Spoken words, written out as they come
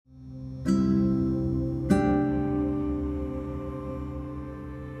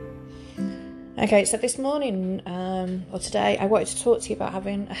Okay, so this morning, or today, I wanted to talk to you about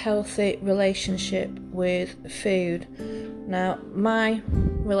having a healthy relationship with food. Now, my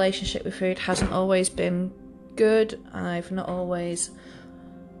relationship with food hasn't always been good. I've not always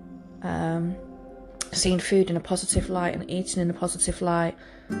seen food in a positive light and eaten in a positive light.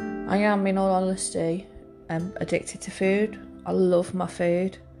 I am, in all honesty, addicted to food. I love my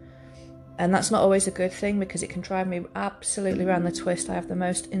food. And that's not always a good thing because it can drive me absolutely around the twist. I have the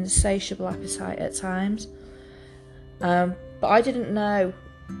most insatiable appetite at times. But I didn't know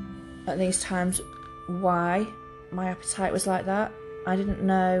at these times why my appetite was like that. I didn't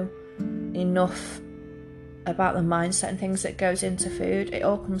know enough about the mindset and things that goes into food. It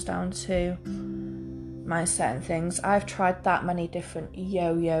all comes down to mindset and things. I've tried that many different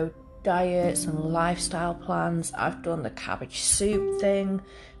yo-yo diets and lifestyle plans. I've done the cabbage soup thing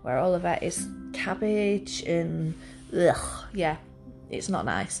where all of it is cabbage and it's not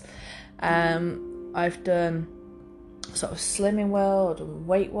nice. I've done sort of Slimming World and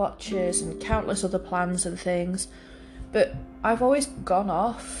Weight Watchers and countless other plans and things, but I've always gone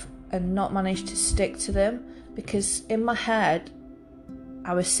off and not managed to stick to them because in my head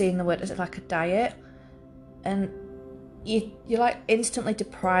I was seeing the word as like a diet, and you're like instantly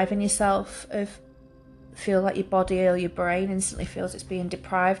depriving yourself of, feel like your body or your brain instantly feels it's being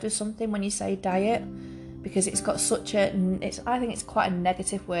deprived of something when you say diet, because it's got such a, I think it's quite a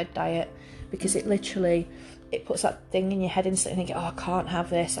negative word, diet, because it puts that thing in your head instantly thinking, oh, I can't have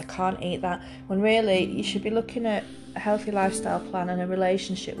this, I can't eat that, when really you should be looking at a healthy lifestyle plan and a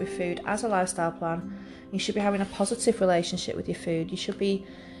relationship with food as a lifestyle plan. You should be having a positive relationship with your food. You should be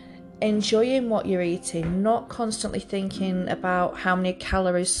enjoying what you're eating, not constantly thinking about how many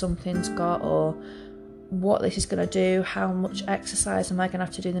calories something's got or what this is going to do, how much exercise am I going to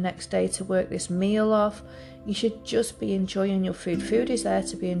have to do the next day to work this meal off. You should just be enjoying your food. Food is there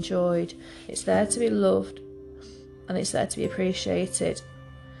to be enjoyed, it's there to be loved, and it's there to be appreciated.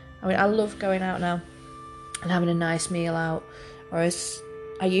 I mean, I love going out now and having a nice meal out, whereas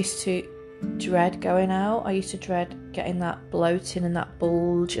I used to dread going out. I used to dread getting that bloating and that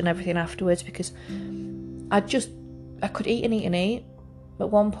bulge and everything afterwards because I could eat and eat and eat. At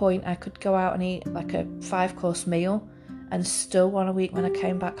one point I could go out and eat like a 5-course meal and still want to eat when I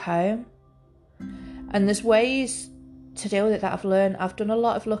came back home. And there's ways to deal with it that I've learned. I've done a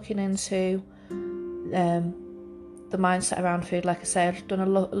lot of looking into the mindset around food. Like I said, I've done a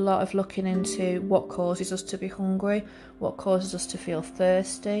lot of looking into what causes us to be hungry, what causes us to feel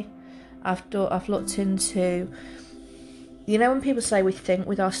thirsty. I've looked into, you know, when people say we think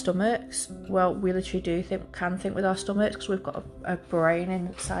with our stomachs, well, we literally can think with our stomachs because we've got a brain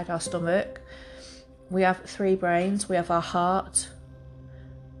inside our stomach. We have 3 brains. We have our heart,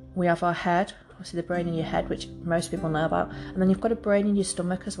 we have our head, obviously the brain in your head, which most people know about, and then you've got a brain in your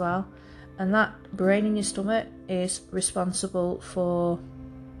stomach as well. And that brain in your stomach is responsible for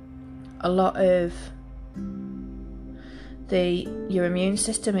a lot of your immune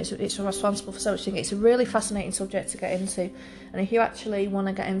system. It's responsible for so much things. It's a really fascinating subject to get into, and if you actually want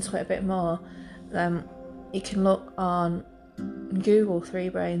to get into it a bit more, you can look on Google 3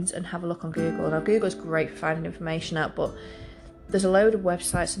 brains and have a look on Google. Now Google's great for finding information out, but there's a load of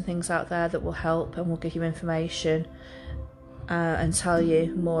websites and things out there that will help and will give you information and tell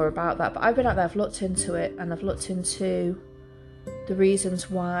you more about that. But I've been out there, I've looked into it, and I've looked into the reasons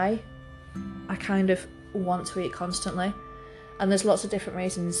why I kind of want to eat constantly. And there's lots of different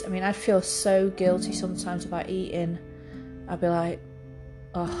reasons. I mean, I'd feel so guilty sometimes about eating. I'd be like,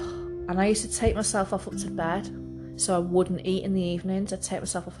 oh. And I used to take myself off up to bed, so I wouldn't eat in the evenings. I'd take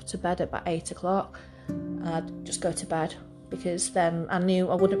myself off to bed at about 8 o'clock. And I'd just go to bed, because then I knew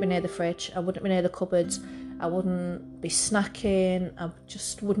I wouldn't be near the fridge, I wouldn't be near the cupboards, I wouldn't be snacking, I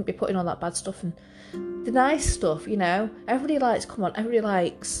just wouldn't be putting all that bad stuff and the nice stuff, you know. Everybody likes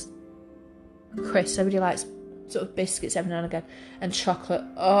crisps, everybody likes sort of biscuits every now and again, and chocolate.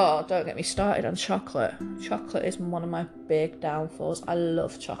 Oh, don't get me started on chocolate. Chocolate is one of my big downfalls. I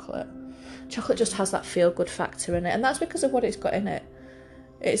love chocolate. Chocolate just has that feel-good factor in it, and that's because of what it's got in it.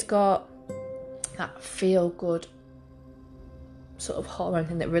 It's got that feel-good sort of hormone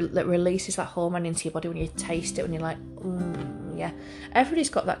thing that releases that hormone into your body when you taste it, when you're like, yeah. Everybody's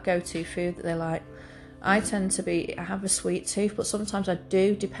got that go-to food that they like. I have a sweet tooth, but sometimes I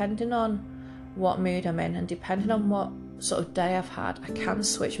do, depending on what mood I'm in and depending on what sort of day I've had, I can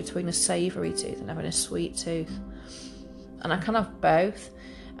switch between a savoury tooth and having a sweet tooth, and I can have both.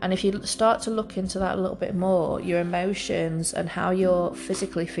 And if you start to look into that a little bit more, your emotions and how you're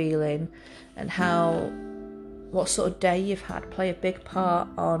physically feeling and what sort of day you've had play a big part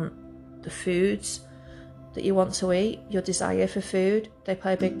on the foods that you want to eat. Your desire for food, they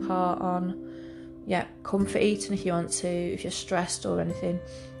play a big part on comfort eating if you want to. If you're stressed or anything,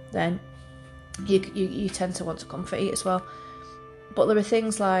 then you tend to want to comfort eat as well. But there are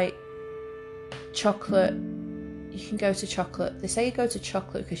things like chocolate. You can go to chocolate. They say you go to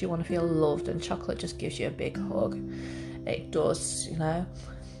chocolate because you want to feel loved, and chocolate just gives you a big hug. It does, I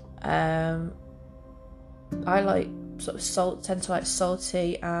tend to like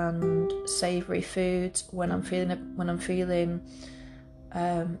salty and savoury foods when I'm feeling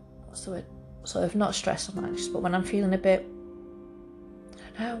what's the word? Sort of not stressed or anxious, but when I'm feeling a bit,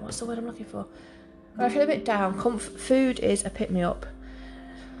 I don't know, what's the word I'm looking for? When I feel a bit down, food is a pick me up.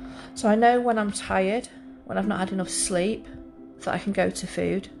 So I know when I'm tired, when I've not had enough sleep, that I can go to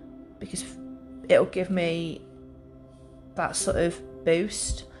food because it'll give me that sort of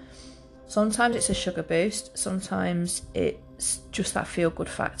boost. Sometimes it's a sugar boost, sometimes it's just that feel-good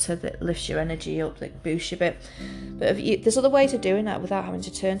factor that lifts your energy up, that boosts you a bit. But there's other ways of doing that without having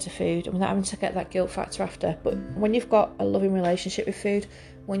to turn to food and without having to get that guilt factor after. But when you've got a loving relationship with food,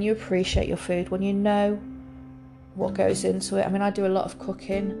 when you appreciate your food, when you know what goes into it. I mean, I do a lot of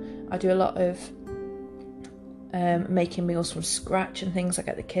cooking, I do a lot of making meals from scratch and things. I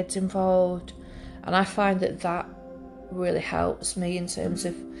get the kids involved, and I find that really helps me in terms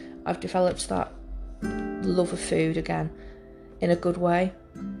of I've developed that love of food again in a good way,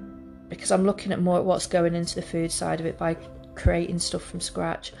 because I'm looking at more at what's going into the food side of it by creating stuff from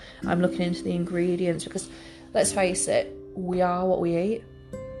scratch. I'm looking into the ingredients, because let's face it, we are what we eat.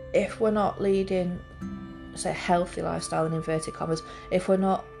 If we're not leading, say, a healthy lifestyle in inverted commas, if we're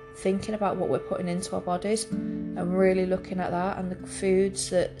not thinking about what we're putting into our bodies and really looking at that and the foods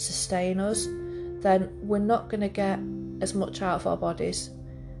that sustain us, then we're not going to get as much out of our bodies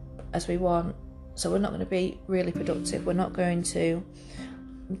as we want. So we're not going to be really productive. We're not going to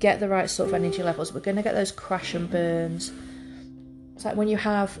get the right sort of energy levels. We're going to get those crash and burns. It's like when you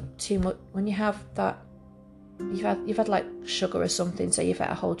have too much, when you have that, you've had like sugar or something, say you've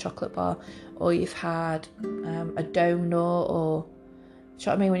had a whole chocolate bar, or you've had a donut, or, do you know what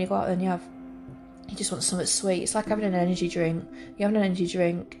I mean? When you go out and you just want something sweet. It's like having an energy drink. You're having an energy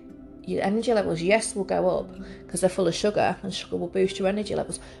drink, your energy levels, yes, will go up because they're full of sugar, and sugar will boost your energy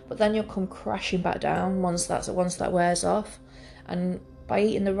levels, but then you'll come crashing back down once that wears off. And by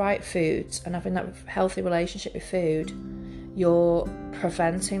eating the right foods and having that healthy relationship with food, you're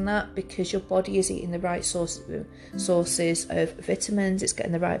preventing that, because your body is eating the right sources of vitamins. It's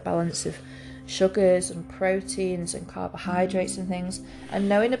getting the right balance of sugars and proteins and carbohydrates and things. And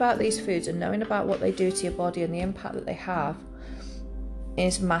knowing about these foods and knowing about what they do to your body and the impact that they have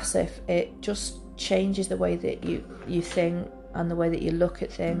is massive. It just changes the way that you think and the way that you look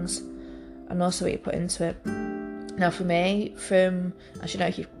at things, and also what you put into it. Now for me, as you know,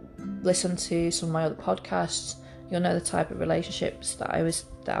 if you've listened to some of my other podcasts, you'll know the type of relationships that I was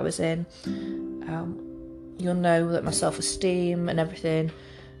in. You'll know that my self-esteem and everything,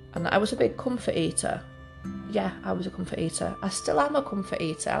 and I was a big comfort eater. Yeah, I was a comfort eater. I still am a comfort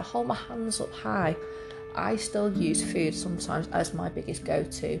eater. I'll hold my hands up high. I still use food sometimes as my biggest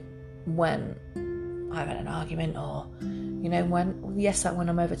go-to when I've had an argument, or when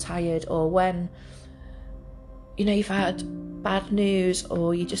I'm overtired, or when you've had bad news,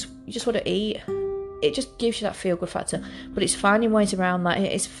 or you just want to eat. It just gives you that feel-good factor. But it's finding ways around that.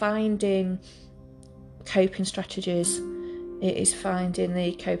 It is finding coping strategies. It is finding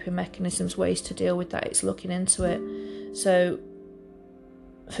the coping mechanisms, ways to deal with that. It's looking into it. So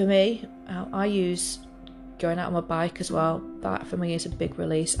for me, I use going out on my bike as well. That for me is a big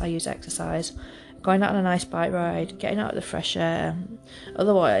release. I use exercise, going out on a nice bike ride, getting out of the fresh air.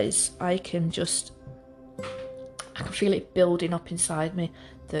 Otherwise, I can feel it building up inside me,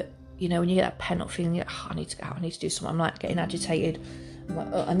 that when you get that pent up feeling, you're like, I need to go out, I need to do something. I'm like getting agitated,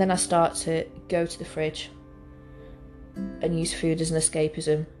 and then I start to go to the fridge and use food as an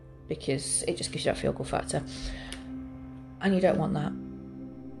escapism, because it just gives you that feel good factor, and you don't want that.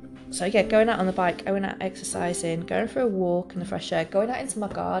 So yeah, going out on the bike, going out exercising, going for a walk in the fresh air, going out into my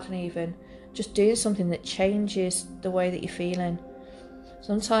garden, even just doing something that changes the way that you're feeling.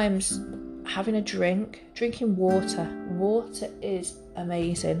 Sometimes having a drinking water is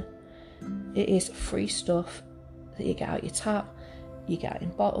amazing. It is free stuff that you get out your tap, you get in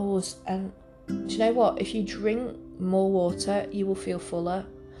bottles, and do you know what? If you drink more water, you will feel fuller.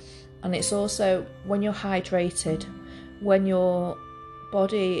 And it's also, when you're hydrated, when your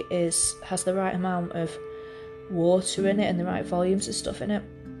body has the right amount of water in it and the right volumes of stuff in it,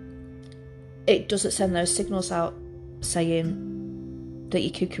 it doesn't send those signals out saying that you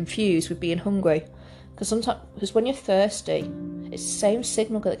could confuse with being hungry. Because when you're thirsty, it's the same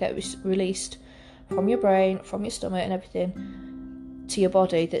signal that gets released from your brain, from your stomach and everything to your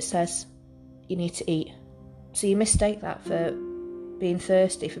body that says you need to eat. So you mistake that for being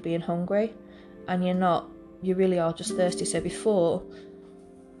thirsty, for being hungry, and you're not. You really are just thirsty. So before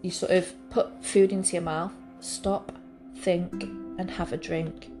you sort of put food into your mouth, stop, think, and have a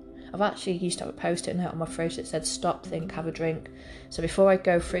drink. I've actually used to have a post-it note on my fridge that said stop, think, have a drink. So before I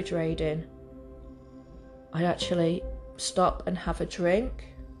go fridge raiding, I actually stop and have a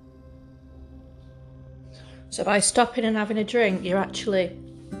drink. So by stopping and having a drink, you're actually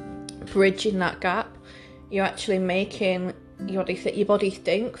bridging that gap. You're actually making your body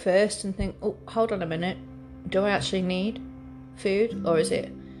think first and think, oh, hold on a minute, do I actually need food, or is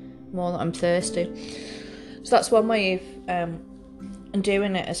it more that I'm thirsty? So that's one way of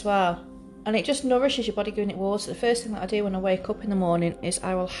doing it as well. And it just nourishes your body, giving it water. The first thing that I do when I wake up in the morning is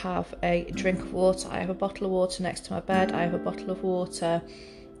I will have a drink of water. I have a bottle of water next to my bed. I have a bottle of water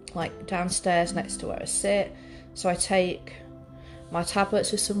like downstairs next to where I sit. So I take my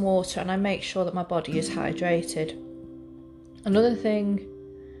tablets with some water and I make sure that my body is hydrated. Another thing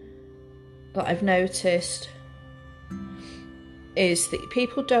that I've noticed is that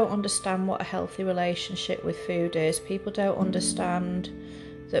people don't understand what a healthy relationship with food is. People don't understand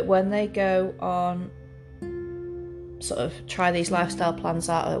that when they go on sort of try these lifestyle plans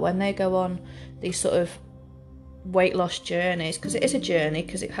out, that when they go on these sort of weight loss journeys, because it is a journey,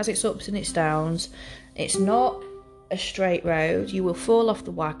 because it has its ups and its downs, it's not a straight road. You will fall off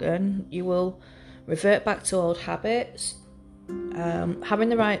the wagon, you will revert back to old habits. Having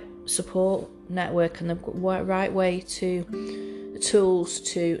the right support network and the right way to tools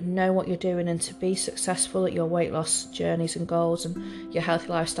to know what you're doing and to be successful at your weight loss journeys and goals and your healthy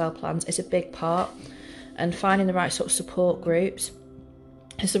lifestyle plans is a big part. And finding the right sort of support groups,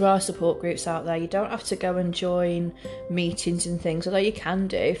 because there are support groups out there. You don't have to go and join meetings and things, although you can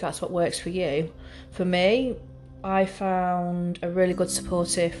do if that's what works for you. For me, I found a really good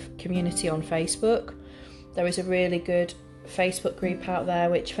supportive community on Facebook. There is a really good Facebook group out there,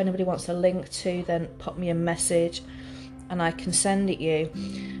 which if anybody wants a link to, then pop me a message and I can send it you.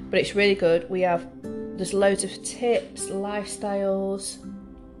 But it's really good. There's loads of tips, lifestyles,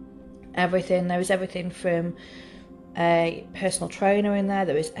 everything. There is everything from a personal trainer in there,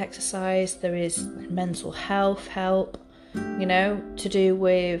 there is exercise, there is mental health help, to do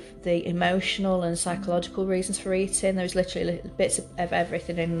with the emotional and psychological reasons for eating. There's literally bits of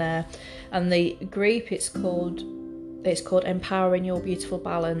everything in there. And the group, it's called Empowering Your Beautiful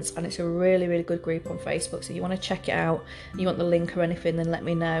Balance, and it's a really, really good group on Facebook. So if you want to check it out, you want the link or anything, then let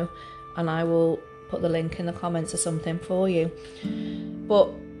me know and I will put the link in the comments or something for you. But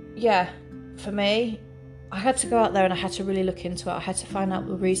yeah, for me, I had to go out there and I had to really look into it. I had to find out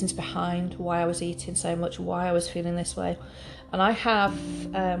the reasons behind why I was eating so much, why I was feeling this way. And I have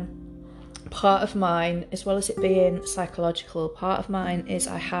part of mine, as well as it being psychological, part of mine is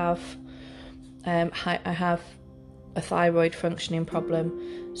I have a thyroid functioning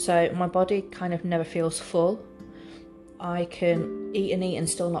problem. So my body kind of never feels full. I can eat and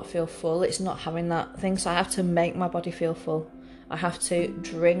still not feel full. It's not having that thing. So I have to make my body feel full. I have to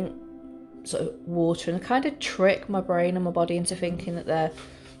drink sort of water and kind of trick my brain and my body into thinking that they're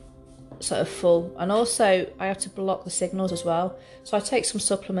sort of full. And also I have to block the signals as well. So I take some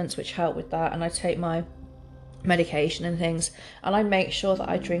supplements which help with that, and I take my medication and things, and I make sure that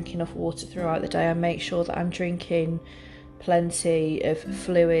I drink enough water throughout the day. I make sure that I'm drinking plenty of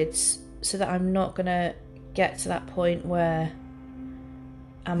fluids so that I'm not gonna get to that point where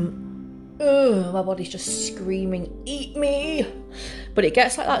my body's just screaming, eat me. But it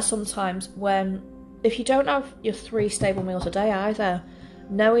gets like that sometimes if you don't have your 3 stable meals a day either,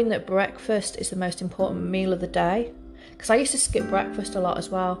 knowing that breakfast is the most important meal of the day, because I used to skip breakfast a lot as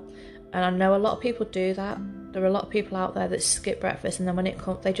well, and I know a lot of people do that. There are a lot of people out there that skip breakfast, and then when it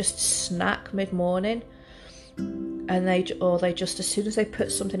comes, they just snack mid-morning, and they just, as soon as they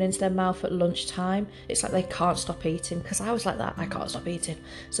put something into their mouth at lunchtime, it's like they can't stop eating. Because I was like that, I can't stop eating.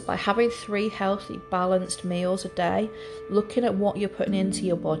 So by having 3 healthy, balanced meals a day, looking at what you're putting into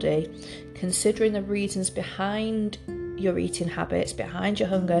your body, considering the reasons behind your eating habits, behind your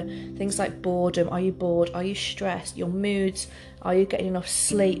hunger, things like boredom. Are you bored? Are you stressed? Your moods? Are you getting enough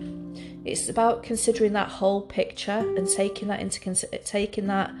sleep? It's about considering that whole picture and taking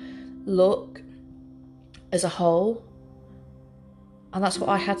that look as a whole. And that's what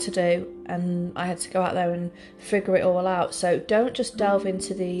I had to do, and I had to go out there and figure it all out. So don't just delve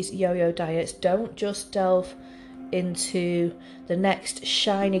into these yo-yo diets. Don't just delve into the next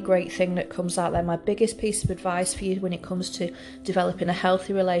shiny great thing that comes out there. My biggest piece of advice for you when it comes to developing a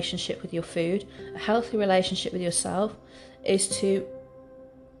healthy relationship with your food, a healthy relationship with yourself, is to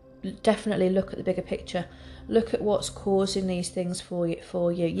definitely look at the bigger picture. Look at what's causing these things for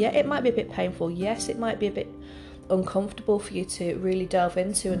you. Yeah, it might be a bit painful. Yes, it might be a bit uncomfortable for you to really delve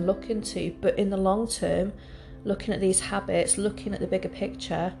into and look into, but in the long term, looking at these habits, looking at the bigger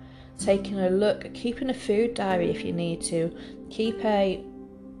picture, taking a look, keeping a food diary if you need to, keep a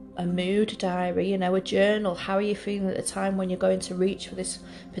mood diary, a journal. How are you feeling at the time when you're going to reach for this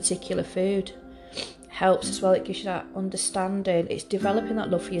particular food? Helps as well. It gives you that understanding. It's developing that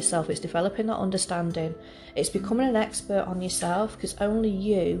love for yourself. It's developing that understanding. It's becoming an expert on yourself, because only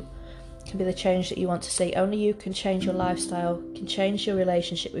you can be the change that you want to see. Only you can change your lifestyle, can change your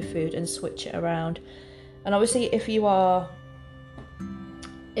relationship with food and switch it around. And obviously if you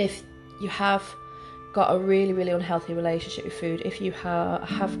have got a really, really unhealthy relationship with food, if you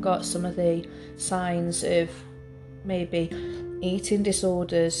have got some of the signs of maybe eating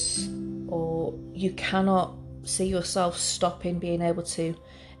disorders, or you cannot see yourself stopping being able to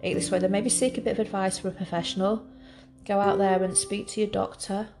eat this way, then maybe seek a bit of advice from a professional. Go out there and speak to your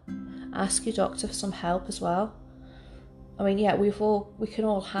doctor. Ask your doctor for some help as well. I mean, yeah, we can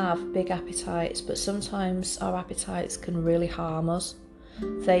all have big appetites, but sometimes our appetites can really harm us.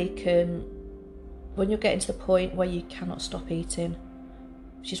 They can, when you're getting to the point where you cannot stop eating,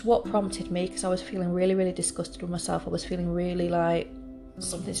 which is what prompted me, because I was feeling really, really disgusted with myself. I was feeling really like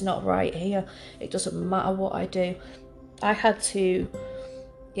something's not right here. It doesn't matter what I do. I went to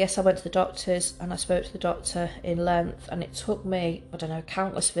the doctors, and I spoke to the doctor in length, and it took me,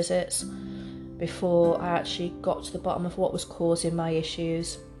 countless visits before I actually got to the bottom of what was causing my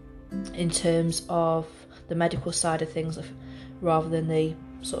issues in terms of the medical side of things, rather than the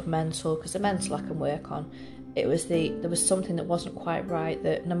sort of mental, because the mental I can work on. There was something that wasn't quite right,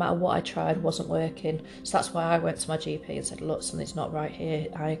 that no matter what I tried wasn't working. So that's why I went to my GP and said, look, something's not right here.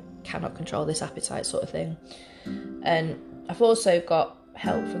 I cannot control this appetite, sort of thing. And I've also got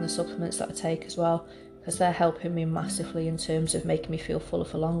help from the supplements that I take as well, because they're helping me massively in terms of making me feel fuller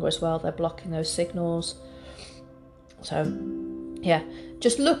for longer as well. They're blocking those signals. So yeah,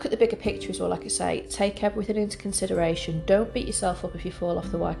 just look at the bigger picture as well. Like I say, take everything into consideration. Don't beat yourself up if you fall off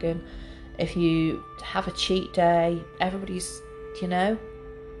the wagon. If you have a cheat day, everybody's,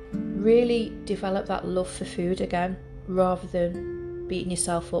 really develop that love for food again, rather than beating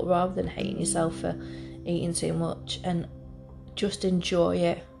yourself up, rather than hating yourself for eating too much, and just enjoy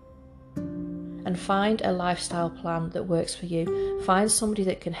it. And find a lifestyle plan that works for you. Find somebody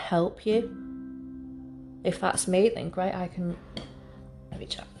that can help you. If that's me, then great, I can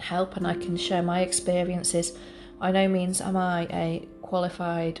help and I can share my experiences. By no means am I a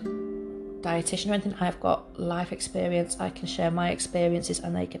qualified dietitian or anything. I've got life experience. I can share my experiences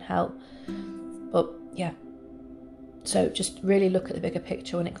and they can help. But yeah, so just really look at the bigger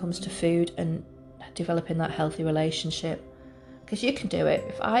picture when it comes to food and developing that healthy relationship, because you can do it.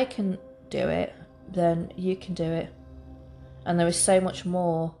 If I can do it, then you can do it. And there is so much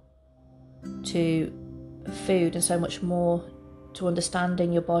more to food and so much more to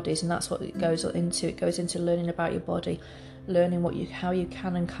understanding your bodies, and that's what it goes into. It goes into learning about your body, learning how you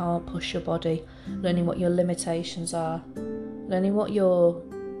can and can't push your body, learning what your limitations are, learning what your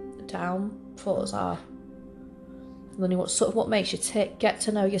downfalls are, learning what makes you tick. Get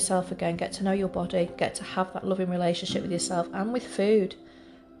to know yourself again, get to know your body, get to have that loving relationship with yourself and with food.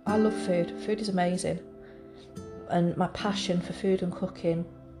 I love food. Food is amazing. And my passion for food and cooking,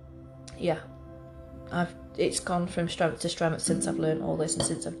 it's gone from strength to strength since I've learned all this and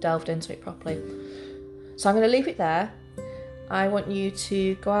since I've delved into it properly. So I'm going to leave it there. I want you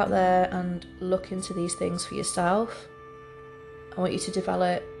to go out there and look into these things for yourself. I want you to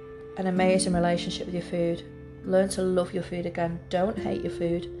develop an amazing relationship with your food. Learn to love your food again. Don't hate your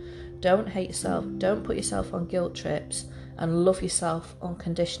food. Don't hate yourself. Don't put yourself on guilt trips, and love yourself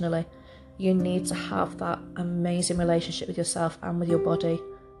unconditionally. You need to have that amazing relationship with yourself and with your body.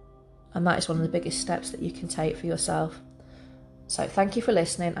 And that is one of the biggest steps that you can take for yourself. So thank you for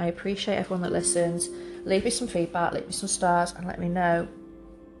listening. I appreciate everyone that listens. Leave me some feedback, leave me some stars, and let me know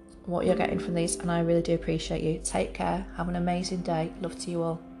what you're getting from these. And I really do appreciate you. Take care. Have an amazing day. Love to you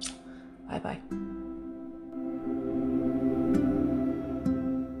all. Bye bye.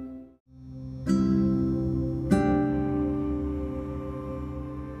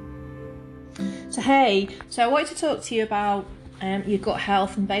 So I wanted to talk to you about your gut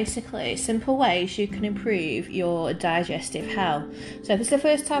health, and basically simple ways you can improve your digestive health. So if it's the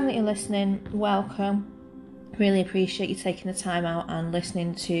first time that you're listening, welcome. Really appreciate you taking the time out and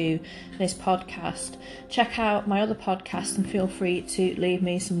listening to this podcast. Check out my other podcast and feel free to leave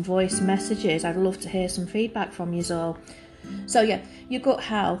me some voice messages. I'd love to hear some feedback from you all. So yeah, your gut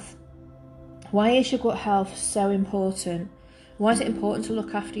health. Why is your gut health so important? Why is it important to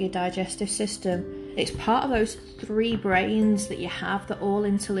look after your digestive system? It's part of those 3 brains that you have that all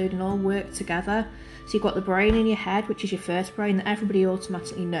interlude and all work together. So you've got the brain in your head, which is your first brain that everybody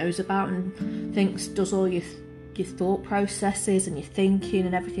automatically knows about and thinks does all your thought processes and your thinking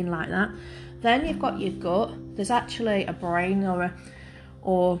and everything like that. Then you've got your gut. There's actually a brain or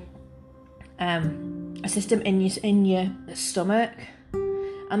a system in your stomach,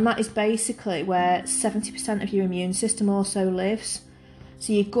 and that is basically where 70% of your immune system also lives.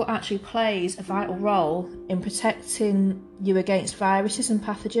 So your gut actually plays a vital role in protecting you against viruses and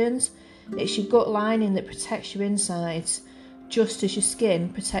pathogens. It's your gut lining that protects your insides, just as your skin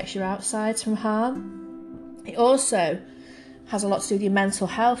protects your outsides from harm. It also has a lot to do with your mental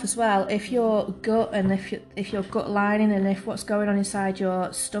health as well. If your gut and if your gut lining and if what's going on inside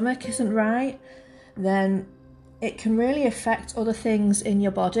your stomach isn't right, then it can really affect other things in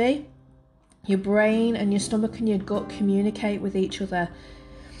your body. Your brain and your stomach and your gut communicate with each other.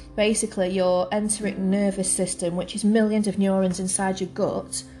 Basically, your enteric nervous system, which is millions of neurons inside your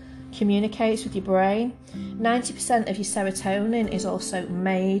gut, communicates with your brain. 90% of your serotonin is also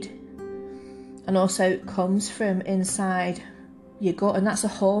made and also comes from inside your gut, and that's a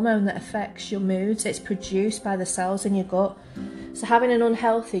hormone that affects your moods. It's produced by the cells in your gut. So having an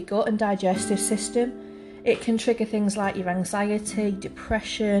unhealthy gut and digestive system, it can trigger things like your anxiety,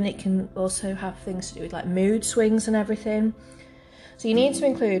 depression. It can also have things to do with like mood swings and everything. So you need to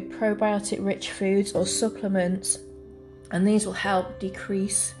include probiotic rich foods or supplements, and these will help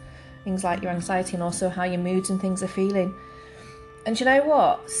decrease things like your anxiety and also how your moods and things are feeling. And you know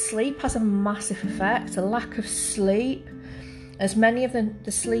what? Sleep has a massive effect. A lack of sleep, as many of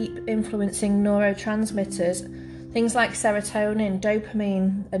the sleep influencing neurotransmitters, things like serotonin,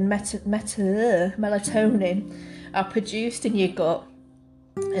 dopamine and melatonin are produced in your gut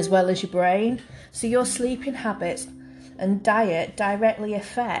as well as your brain. So your sleeping habits and diet directly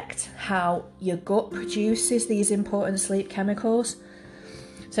affect how your gut produces these important sleep chemicals.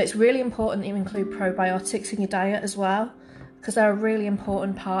 So it's really important that you include probiotics in your diet as well, because they're a really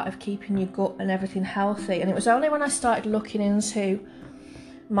important part of keeping your gut and everything healthy. And it was only when I started looking into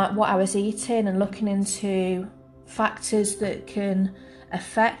what I was eating and looking into factors that can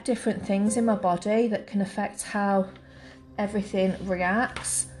affect different things in my body, that can affect how everything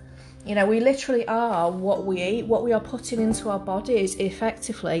reacts. You know, we literally are what we eat. What we are putting into our bodies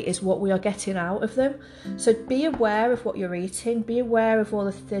effectively is what we are getting out of them. So be aware of what you're eating. Be aware of all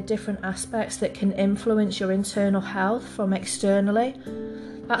of the different aspects that can influence your internal health from externally.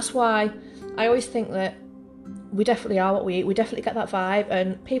 That's why I always think that we definitely are what we eat. We definitely get that vibe,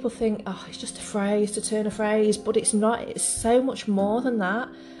 and people think, oh, it's just a phrase to turn a phrase, but it's not. It's so much more than that.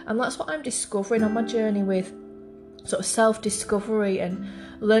 And that's what I'm discovering on my journey with sort of self-discovery and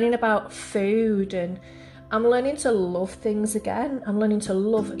learning about food, and I'm learning to love things again. I'm learning to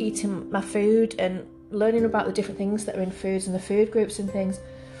love eating my food and learning about the different things that are in foods and the food groups and things.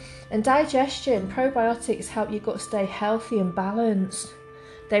 And digestion, probiotics help your gut stay healthy and balanced.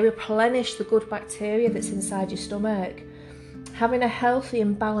 They replenish the good bacteria that's inside your stomach. Having a healthy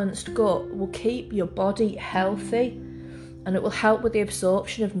and balanced gut will keep your body healthy, and it will help with the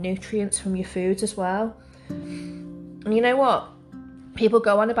absorption of nutrients from your foods as well. And you know what? People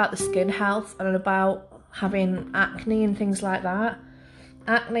go on about the skin health and about having acne and things like that.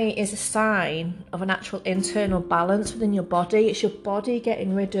 Acne is a sign of an actual internal balance within your body. It's your body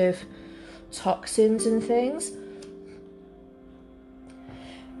getting rid of toxins and things.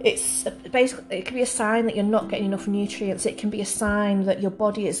 It's basically, it can be a sign that you're not getting enough nutrients. It can be a sign that your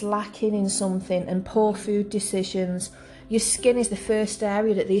body is lacking in something, and poor food decisions. Your skin is the first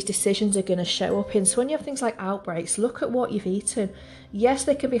area that these decisions are going to show up in. So when you have things like outbreaks, look at what you've eaten. Yes,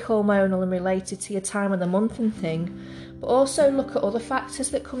 they can be hormonal and related to your time of the month and thing, but also look at other factors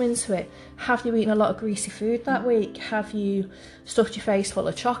that come into it. Have you eaten a lot of greasy food that week? Have you stuffed your face full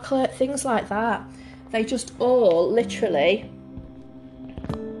of chocolate? Things like that. They just all literally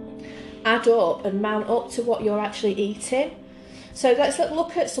add up and mount up to what you're actually eating. So let's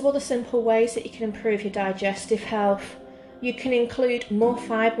look at some other simple ways that you can improve your digestive health. You can include more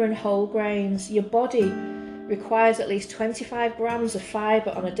fibre and whole grains. Your body requires at least 25 grams of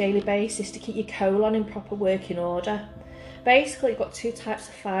fibre on a daily basis to keep your colon in proper working order. Basically, you've got 2 types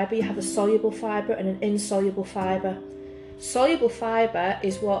of fibre. You have a soluble fibre and an insoluble fibre. Soluble fibre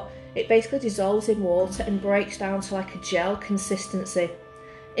is what it basically dissolves in water and breaks down to like a gel consistency.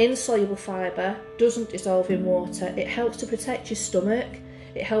 Insoluble fibre doesn't dissolve in water. It helps to protect your stomach.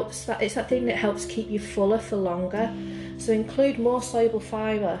 It's that thing that helps keep you fuller for longer. So include more soluble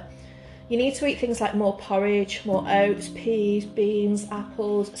fibre. You need to eat things like more porridge, more oats, peas, beans,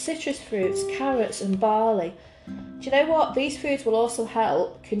 apples, citrus fruits, carrots and barley. Do you know what? These foods will also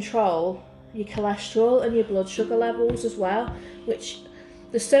help control your cholesterol and your blood sugar levels as well, which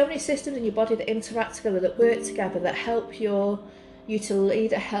there's so many systems in your body that interact together, that work together, that help you to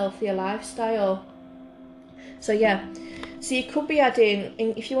lead a healthier lifestyle. So yeah, so you could be adding,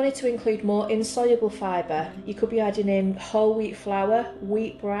 if you wanted to include more insoluble fibre, you could be adding in whole wheat flour,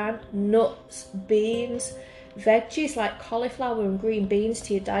 wheat bran, nuts, beans, veggies like cauliflower and green beans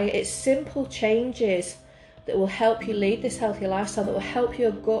to your diet. It's simple changes that will help you lead this healthier lifestyle, that will help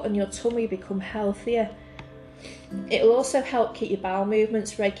your gut and your tummy become healthier. It will also help keep your bowel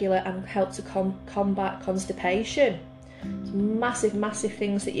movements regular and help to combat constipation. It's massive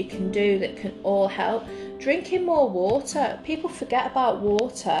things that you can do that can all help. Drinking more water. People forget about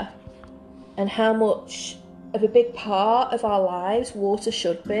water and how much of a big part of our lives water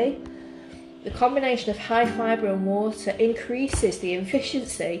should be. The combination of high fibre and water increases the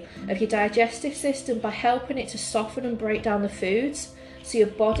efficiency of your digestive system by helping it to soften and break down the foods so your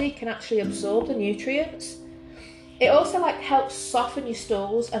body can actually absorb the nutrients. It also helps soften your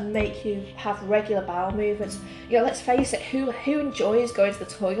stools and make you have regular bowel movements. Let's face it, who enjoys going to the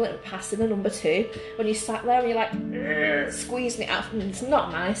toilet and passing the number 2 when you sat there and you're squeezing it out? It's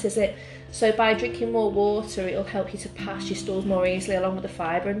not nice, is it? So by drinking more water, it'll help you to pass your stools more easily, along with the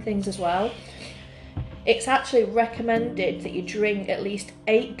fibre and things as well. It's actually recommended that you drink at least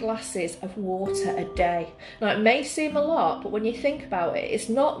 8 glasses of water a day. Now, it may seem a lot, but when you think about it, it's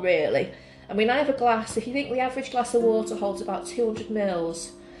not really. I mean, I have a glass. If you think the average glass of water holds about 200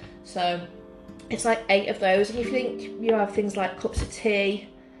 mils, so it's 8 of those. And if you think you have things like cups of tea,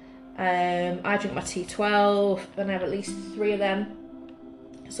 I drink my tea 12, and I have at least 3 of them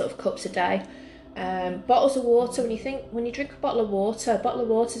sort of cups a day. Bottles of water, when you drink a bottle of water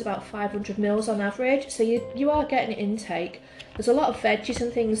is about 500 mils on average, so you are getting intake. There's a lot of veggies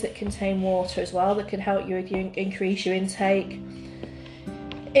and things that contain water as well that can help you increase your intake.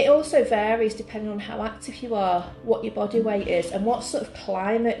 It also varies depending on how active you are, what your body weight is, and what sort of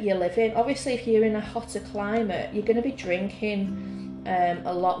climate you live in. Obviously, if you're in a hotter climate, you're going to be drinking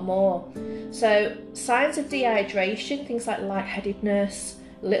a lot more. So signs of dehydration, things like lightheadedness,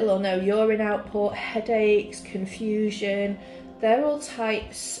 little or no urine output, headaches, confusion, they're all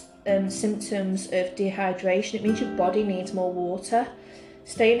types and symptoms of dehydration. It means your body needs more water.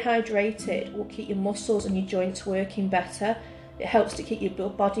 Staying hydrated will keep your muscles and your joints working better. It helps to keep your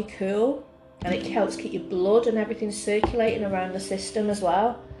body cool, and it helps keep your blood and everything circulating around the system as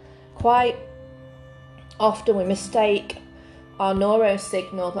well. Quite often we mistake our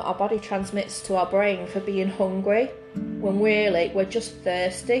neurosignal that our body transmits to our brain for being hungry, when really we're just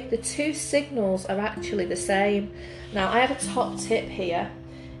thirsty. The two signals are actually the same. Now, I have a top tip here.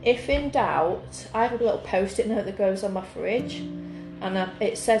 If in doubt, I have a little post-it note that goes on my fridge, and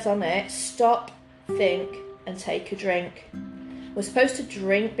it says on it, stop, think, and take a drink. We're supposed to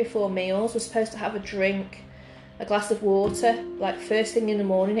drink before meals. We're supposed to have a glass of water, first thing in the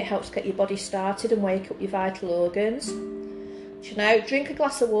morning. It helps get your body started and wake up your vital organs. Drink a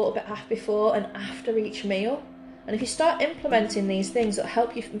glass of water before and after each meal. And if you start implementing these things, it'll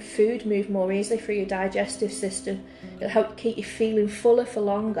help your food move more easily through your digestive system. It'll help keep you feeling fuller for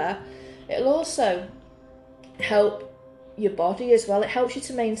longer. It'll also help your body as well. It helps you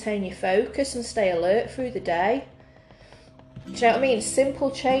to maintain your focus and stay alert through the day. Do you know what I mean?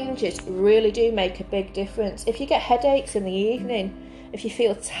 Simple changes really do make a big difference. If you get headaches in the evening, if you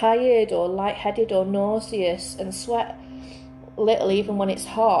feel tired or lightheaded or nauseous and sweat little even when it's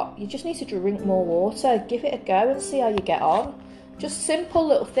hot, you just need to drink more water. Give it a go and see how you get on. Just simple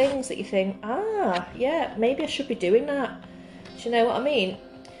little things that you think, yeah, maybe I should be doing that. Do you know what I mean?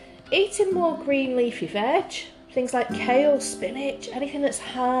 Eating more green leafy veg, things like kale, spinach, anything that's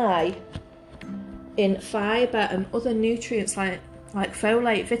high in fibre and other nutrients like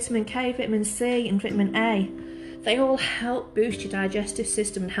folate, vitamin K, vitamin C and vitamin A. They all help boost your digestive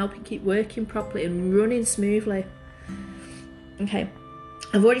system and help you keep working properly and running smoothly. Okay,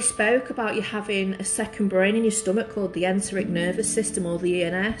 I've already spoke about you having a second brain in your stomach called the enteric nervous system, or the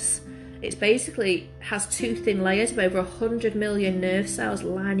ENS. It basically has 2 thin layers of over 100 million nerve cells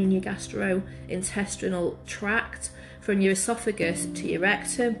lining your gastrointestinal tract from your esophagus to your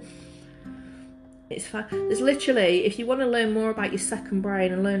rectum. It's fine. There's literally, if you want to learn more about your second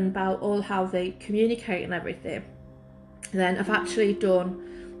brain and learn about all how they communicate and everything, then I've actually done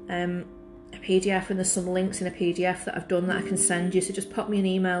a PDF, and there's some links in a PDF that I've done that I can send you. So just pop me an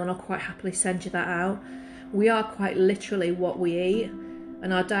email and I'll quite happily send you that out. We are quite literally what we eat,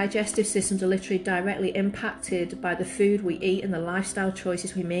 and our digestive systems are literally directly impacted by the food we eat and the lifestyle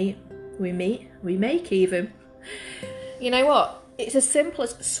choices we make even. You know what? It's as simple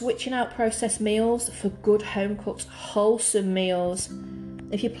as switching out processed meals for good home-cooked, wholesome meals.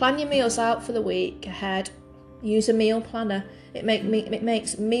 If you plan your meals out for the week ahead, use a meal planner. It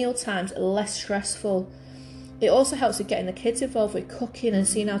makes meal times less stressful. It also helps with getting the kids involved with cooking and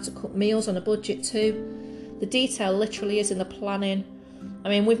seeing how to cook meals on a budget too. The detail literally is in the planning. I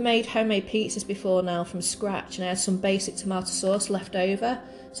mean, we've made homemade pizzas before now from scratch, and I had some basic tomato sauce left over.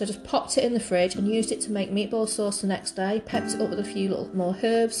 So I just popped it in the fridge and used it to make meatball sauce the next day, pepped it up with a few little more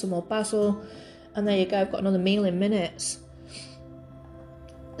herbs, some more basil, and there you go, I've got another meal in minutes.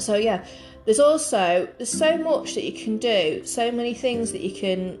 So yeah, there's so much that you can do, so many things that you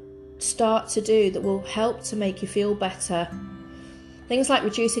can start to do that will help to make you feel better. Things like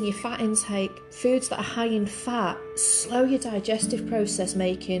reducing your fat intake. Foods that are high in fat slow your digestive process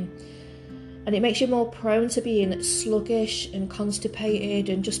making, and it makes you more prone to being sluggish and constipated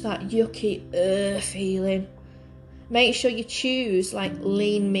and just that yucky feeling. Make sure you choose like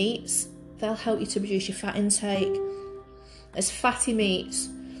lean meats. They'll help you to reduce your fat intake, as fatty meats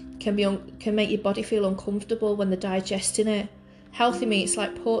can make your body feel uncomfortable when they're digesting it. Healthy meats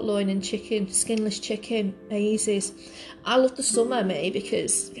like pork loin and chicken, skinless chicken, mazes. I love the summer,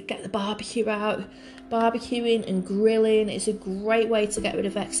 because you get the barbecue out. Barbecuing and grilling is a great way to get rid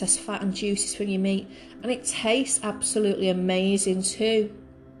of excess fat and juices from your meat, and it tastes absolutely amazing too.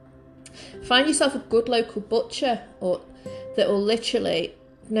 Find yourself a good local butcher that will literally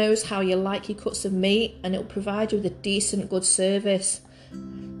knows how you like your cuts of meat, and it'll provide you with a decent, good service.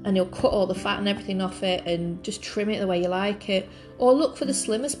 And you'll cut all the fat and everything off it and just trim it the way you like it. Or look for the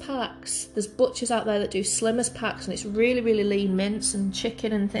Slimmers packs. There's butchers out there that do Slimmers packs, and it's really, really lean mince and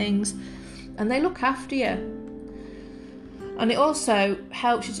chicken and things, and they look after you. And it also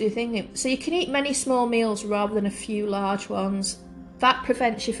helps you do things. So you can eat many small meals rather than a few large ones. That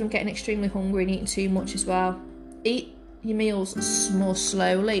prevents you from getting extremely hungry and eating too much as well. Eat your meals more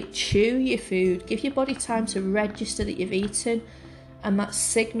slowly. Chew your food. Give your body time to register that you've eaten, and that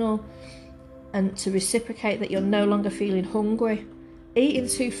signal, and to reciprocate that you're no longer feeling hungry. Eating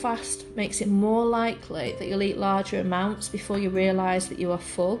too fast makes it more likely that you'll eat larger amounts before you realise that you are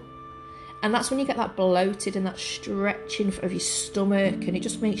full. And that's when you get that bloated and that stretching of your stomach, and it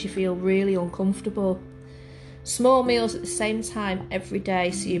just makes you feel really uncomfortable. Small meals at the same time every day,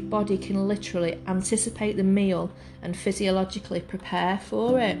 so your body can literally anticipate the meal and physiologically prepare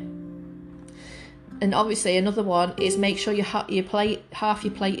for it. And obviously another one is make sure half your plate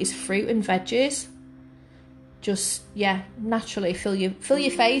is fruit and veggies. Just, naturally fill your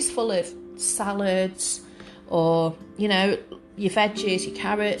face full of salads, or, your veggies, your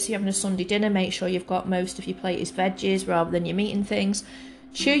carrots. You're having a Sunday dinner, make sure you've got most of your plate is veggies rather than your meat and things.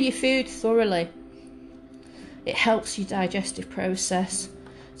 Chew your food thoroughly. It helps your digestive process.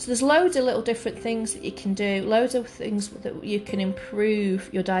 So there's loads of little different things that you can do, loads of things that you can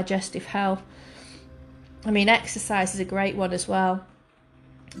improve your digestive health. I mean, exercise is a great one as well.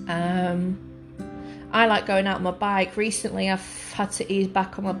 I like going out on my bike. Recently, I've had to ease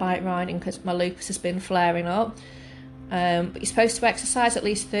back on my bike riding because my lupus has been flaring up. But you're supposed to exercise at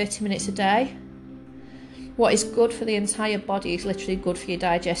least 30 minutes a day. What is good for the entire body is literally good for your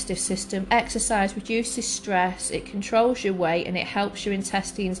digestive system. Exercise reduces stress, it controls your weight, and it helps your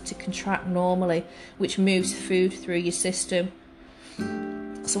intestines to contract normally, which moves food through your system.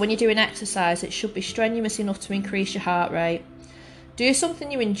 So when you're doing exercise, it should be strenuous enough to increase your heart rate. Do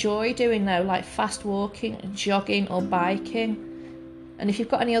something you enjoy doing though, like fast walking, jogging or biking. And if you've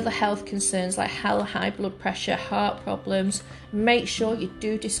got any other health concerns like high blood pressure, heart problems, make sure you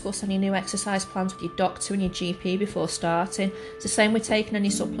do discuss any new exercise plans with your doctor and your GP before starting. It's the same with taking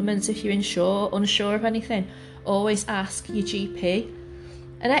any supplements. If you're unsure of anything, always ask your GP.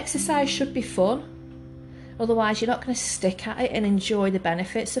 And exercise should be fun. Otherwise, you're not going to stick at it and enjoy the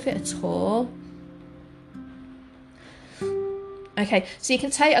benefits of it at all. Okay, so you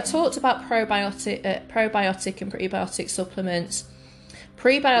can take, I talked about probiotic and prebiotic supplements.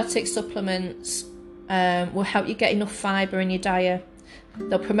 Prebiotic supplements will help you get enough fibre in your diet.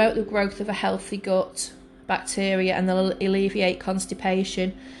 They'll promote the growth of a healthy gut bacteria, and they'll alleviate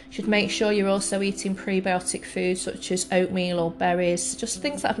constipation. You should make sure you're also eating prebiotic foods such as oatmeal or berries, just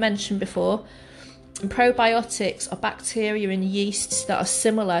things that I've mentioned before. And probiotics are bacteria and yeasts that are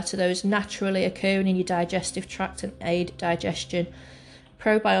similar to those naturally occurring in your digestive tract and aid digestion.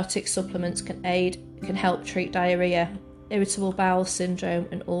 Probiotic supplements can help treat diarrhea, irritable bowel syndrome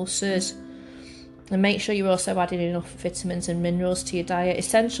and ulcers. And make sure you're also adding enough vitamins and minerals to your diet.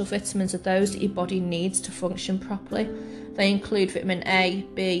 Essential vitamins are those that your body needs to function properly. They include vitamin A,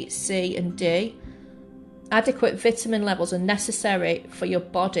 B, C and D. Adequate vitamin levels are necessary for your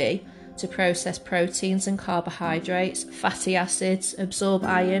body to process proteins and carbohydrates, fatty acids, absorb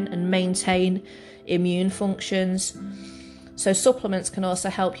iron and maintain immune functions. So supplements can also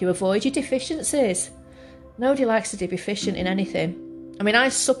help you avoid your deficiencies. Nobody likes to be deficient in anything. I mean, I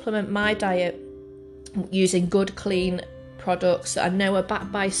supplement my diet using good, clean products that I know are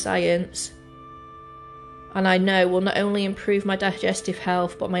backed by science, and I know will not only improve my digestive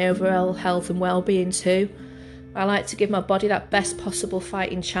health, but my overall health and well-being too. I like to give my body that best possible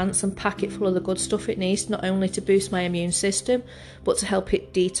fighting chance and pack it full of the good stuff it needs, not only to boost my immune system, but to help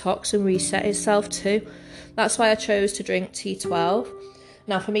it detox and reset itself too. That's why I chose to drink T12.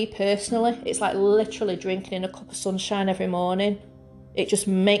 Now, for me personally, it's like literally drinking in a cup of sunshine every morning. It just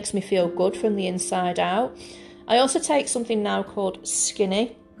makes me feel good from the inside out. I also take something now called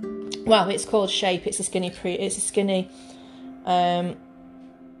Skinny. Well, it's called Shape. It's a skinny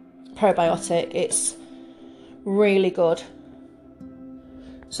probiotic. It's really good.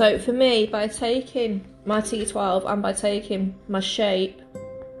 So for me, by taking my T12 and by taking my Shape,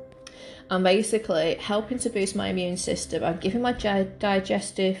 I'm basically helping to boost my immune system. I'm giving my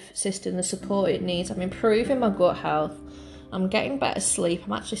digestive system the support it needs. I'm improving my gut health. I'm getting better sleep.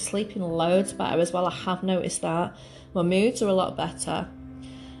 I'm actually sleeping loads better as well. I have noticed that. My moods are a lot better.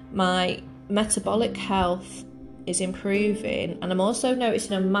 My metabolic health is improving, and I'm also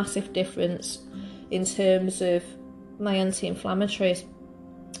noticing a massive difference in terms of my anti-inflammatories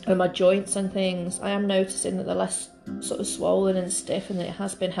and my joints and things. I am noticing that they're less sort of swollen and stiff, and it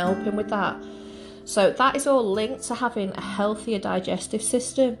has been helping with that. So that is all linked to having a healthier digestive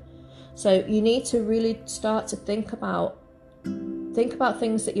system. So you need to really start to think about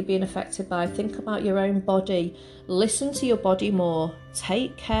things that you're being affected by. Think about your own body. Listen to your body more.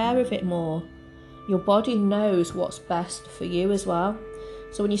 Take care of it more. Your body knows what's best for you as well.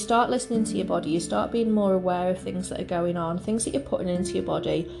 So when you start listening to your body, you start being more aware of things that are going on, things that you're putting into your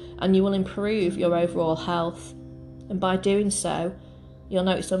body, and you will improve your overall health. And by doing so, you'll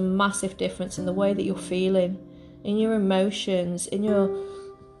notice a massive difference in the way that you're feeling, in your emotions, in your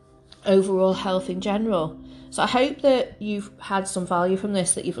overall health in general. So I hope that you've had some value from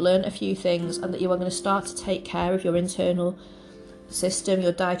this, that you've learned a few things, and that you are going to start to take care of your internal system,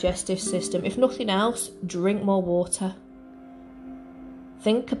 your digestive system. If nothing else, drink more water.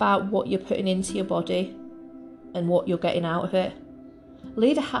 Think about what you're putting into your body and what you're getting out of it.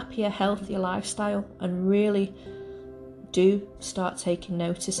 Lead a happier, healthier lifestyle, and really do start taking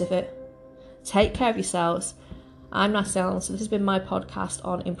notice of it. Take care of yourselves. I'm Natalie Allen, so this has been my podcast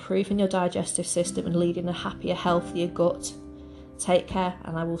on improving your digestive system and leading a happier, healthier gut. Take care,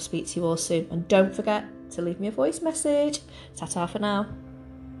 and I will speak to you all soon. And don't forget to leave me a voice message. Ta-ta for now.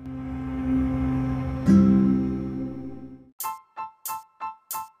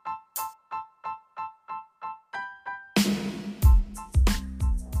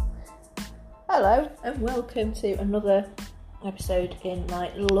 Hello, and welcome to another episode in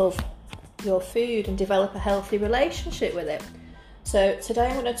my Love Your Food and Develop a Healthy Relationship with It. So today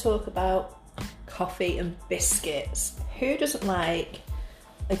I'm going to talk about coffee and biscuits. Who doesn't like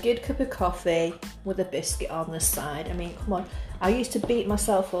a good cup of coffee with a biscuit on the side? I mean, come on. I used to beat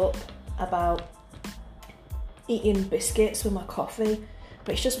myself up about eating biscuits with my coffee,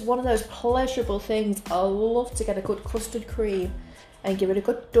 but it's just one of those pleasurable things. I love to get a good custard cream and give it a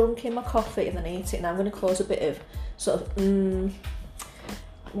good dunk in my coffee and then eat it. And I'm going to cause a bit of sort of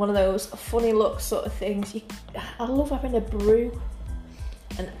one of those funny look sort of things. I love having a brew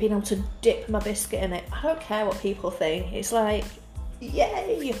and being able to dip my biscuit in it. I don't care what people think. It's like,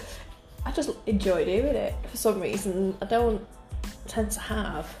 yay! I just enjoy doing it for some reason. I don't tend to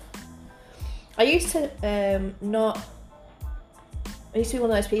have. I used to be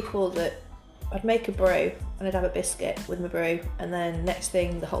one of those people that I'd make a brew and I'd have a biscuit with my brew, and then next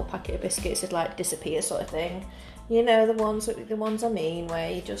thing the whole packet of biscuits would like disappear, sort of thing. You know, the ones I mean,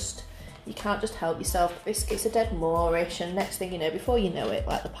 where you can't just help yourself. The biscuits are dead moreish, and next thing you know, before you know it,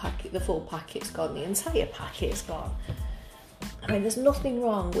 like the full packet's gone, the entire packet's gone. I mean, there's nothing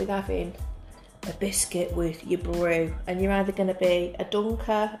wrong with having a biscuit with your brew, and you're either going to be a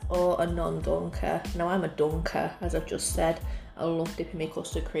dunker or a non-dunker. Now, I'm a dunker, as I've just said. I love dipping my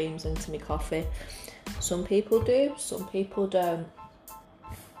custard creams into my coffee. Some people do, some people don't.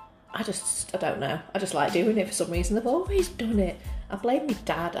 I don't know. I just like doing it for some reason. I've always done it. I blame my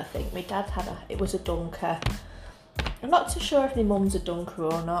dad, I think. My dad it was a dunker. I'm not too sure if my mum's a dunker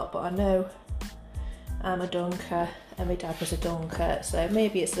or not, but I know I'm a dunker and my dad was a dunker, so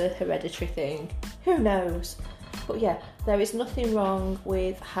maybe it's a hereditary thing. Who knows? But yeah, there is nothing wrong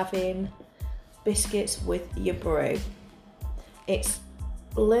with having biscuits with your brew. It's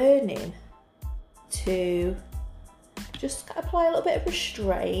learning to just apply a little bit of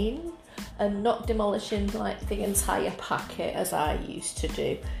restraint and not demolishing like the entire packet as I used to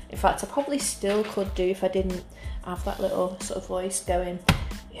do. In fact, I probably still could do if I didn't have that little sort of voice going,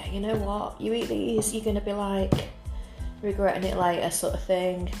 yeah, you know what, you eat these, you're going to be like regretting it later sort of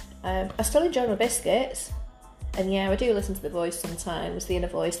thing. I still enjoy my biscuits, and yeah, I do listen to the voice sometimes, the inner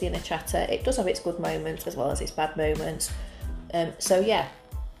voice, the inner chatter. It does have its good moments as well as its bad moments. So yeah,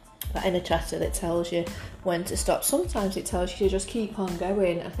 that inner chatter that tells you when to stop. Sometimes it tells you to just keep on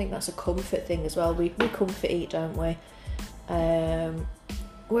going. I think that's a comfort thing as well. We comfort eat, don't we?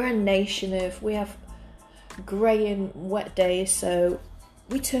 We're a nation of, we have grey and wet days, so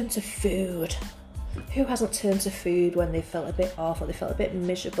we turn to food. Who hasn't turned to food when they felt a bit off, or they felt a bit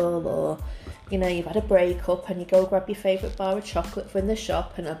miserable, or you know, you've had a breakup and you go grab your favourite bar of chocolate from the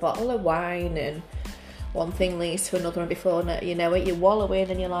shop and a bottle of wine, and one thing leads to another, and before you know it, you wallow in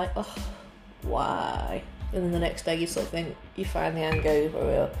and you're like, oh, why? And then the next day you sort of think, you find the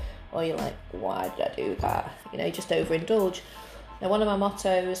hangover, or you're like, why did I do that? You know, you just overindulge. Now, one of my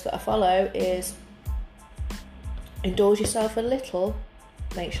mottos that I follow is indulge yourself a little,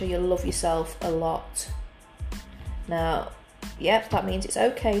 make sure you love yourself a lot. Now, yep, that means it's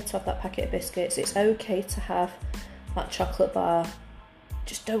okay to have that packet of biscuits, it's okay to have that chocolate bar.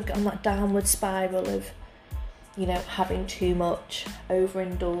 Just don't get on that downward spiral of, you know, having too much,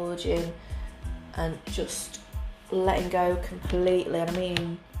 overindulging, and just letting go completely. And I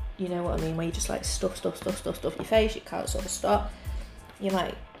mean, you know what I mean, where you just like stuff your face, you can't sort of stop. You're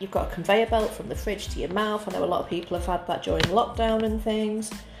like, you've got a conveyor belt from the fridge to your mouth. I know a lot of people have had that during lockdown and things.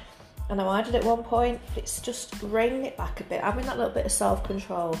 I know I did at one point. It's just reining it back a bit, having that little bit of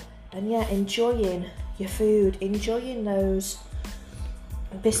self-control, and yeah, enjoying your food, enjoying those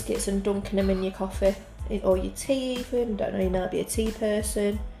biscuits and dunking them in your coffee or your tea even. Don't know, you might be a tea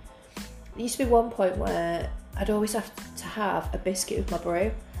person. There used to be one point where I'd always have to have a biscuit with my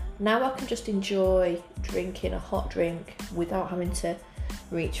brew. Now I can just enjoy drinking a hot drink without having to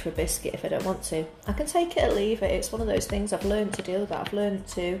reach for a biscuit if I don't want to. I can take it or leave it. It's one of those things I've learned to deal with that. I've learned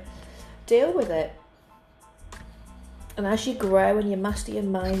to deal with it. And as you grow and you master your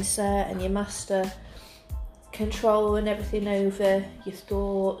mindset and you master control and everything over your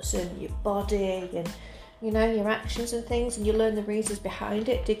thoughts and your body and, you know, your actions and things, and you learn the reasons behind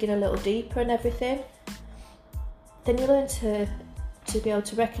it, digging a little deeper and everything, then you learn to be able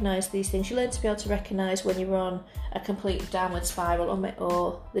to recognise these things. You learn to be able to recognise when you're on a complete downward spiral,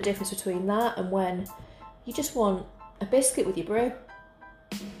 or the difference between that and when you just want a biscuit with your brew.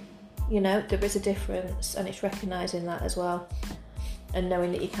 You know, there is a difference, and it's recognising that as well, and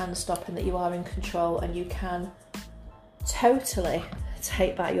knowing that you can stop and that you are in control, and you can totally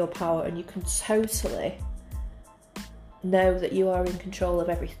take back your power, and you can totally know that you are in control of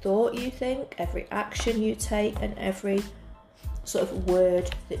every thought you think, every action you take, and every sort of word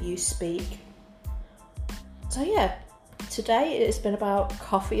that you speak. So yeah, today it's been about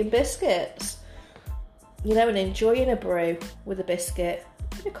coffee and biscuits, you know, and enjoying a brew with a biscuit,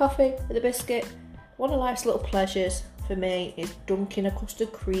 with a coffee with a biscuit. One of life's little pleasures for me is dunking a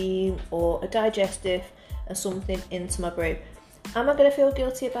custard cream or a digestive or something into my brew. Am I going to feel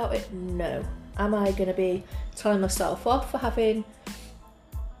guilty about it? No. Am I going to be telling myself off for having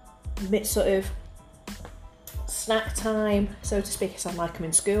sort of snack time, so to speak? I sound like I'm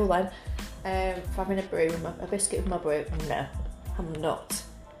in school then. For having a brew, a biscuit with my brew? No, I'm not.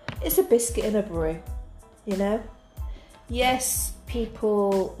 It's a biscuit and a brew, you know? Yes,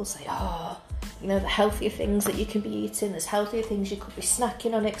 people will say, oh, you know, the healthier things that you can be eating, there's healthier things you could be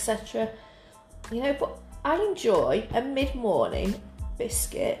snacking on, etc. You know, but I enjoy a mid-morning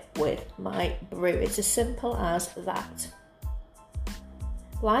biscuit with my brew. It's as simple as that.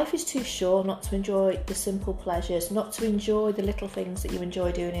 Life is too short not to enjoy the simple pleasures, not to enjoy the little things that you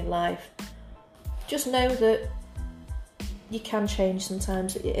enjoy doing in life. Just know that you can change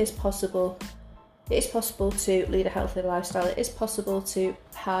sometimes. It is possible. It is possible to lead a healthy lifestyle. It is possible to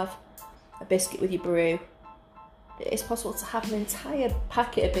have a biscuit with your brew. It is possible to have an entire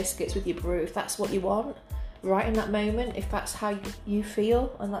packet of biscuits with your brew if that's what you want, right in that moment, if that's how you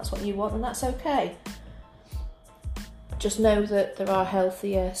feel and that's what you want, and that's okay. Just know that there are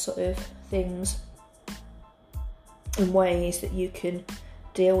healthier sort of things and ways that you can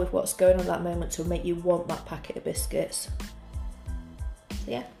deal with what's going on at that moment to make you want that packet of biscuits.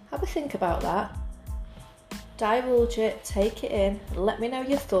 So yeah, have a think about that. Divulge it, take it in, let me know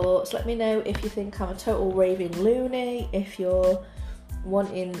your thoughts. Let me know if you think I'm a total raving loony. If you're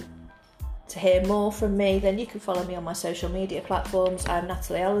wanting to hear more from me, then you can follow me on my social media platforms. I'm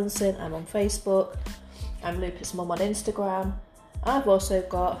Natalie Allinson. I'm on Facebook. I'm Lupus Mum on Instagram. I've also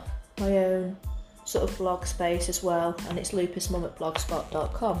got my own sort of blog space as well, and it's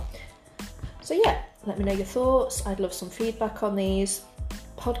lupusmum@blogspot.com. So yeah, let me know your thoughts. I'd love some feedback on these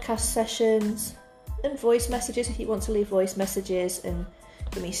podcast sessions and voice messages if you want to leave voice messages and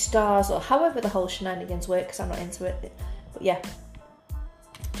give me stars or however the whole shenanigans work, because I'm not into it. But yeah,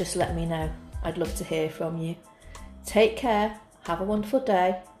 just let me know. I'd love to hear from you. Take care, have a wonderful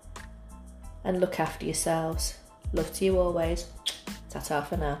day, and look after yourselves. Love to you always. Ta-ta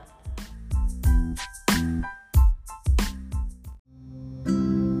for now.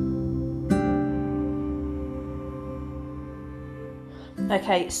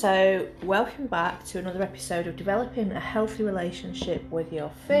 Okay, so welcome back to another episode of Developing a Healthy Relationship with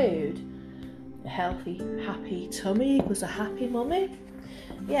Your Food. A healthy, happy tummy equals a happy mummy.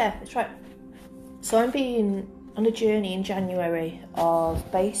 Yeah, that's right. So I'm being on a journey in January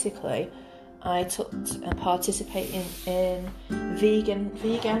of basically, I took participating in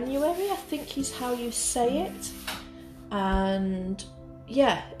Veganuary, I think is how you say it. And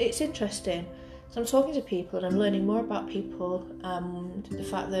yeah, it's interesting. So I'm talking to people and I'm learning more about people and the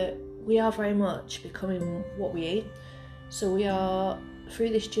fact that we are very much becoming what we eat. So we are, through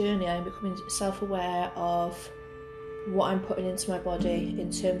this journey, I'm becoming self-aware of what I'm putting into my body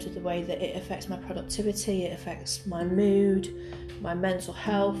in terms of the way that it affects my productivity, it affects my mood, my mental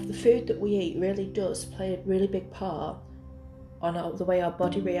health. The food that we eat really does play a really big part on the way our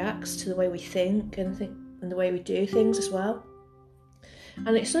body reacts to the way we think and the way we do things as well.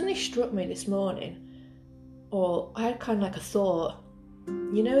 And it suddenly struck me this morning, or I had kind of like a thought,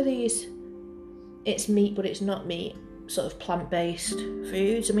 you know these it's meat but it's not meat sort of plant-based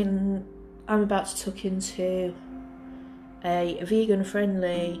foods. I mean, I'm about to tuck into a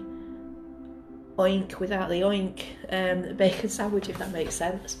vegan-friendly oink without the oink bacon sandwich, if that makes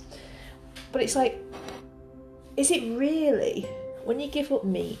sense. But it's like, is it really, when you give up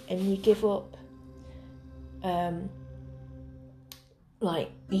meat and you give up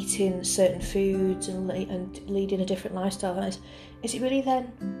like eating certain foods and leading a different lifestyle, is it really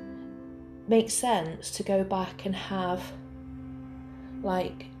then make sense to go back and have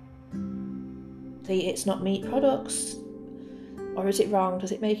like the it's not meat products? Or is it wrong?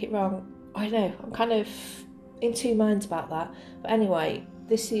 Does it make it wrong? I don't know. I'm kind of in two minds about that. But anyway,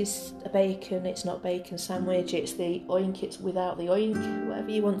 this is a bacon, it's not bacon sandwich. It's the oink, it's without the oink, whatever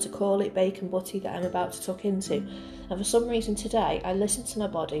you want to call it, bacon butty that I'm about to tuck into. And for some reason today, I listened to my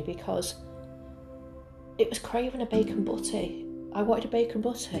body because it was craving a bacon butty. I wanted a bacon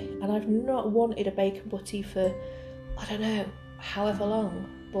butty, and I've not wanted a bacon butty for, I don't know, however long.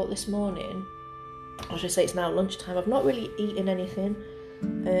 But this morning, I should say it's now lunchtime, I've not really eaten anything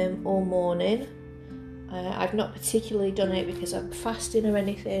all morning. I've not particularly done it because I'm fasting or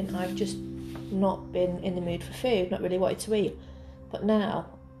anything. I've just not been in the mood for food, not really wanted to eat. But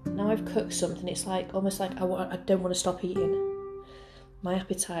now I've cooked something, it's like almost like I don't want to stop eating. My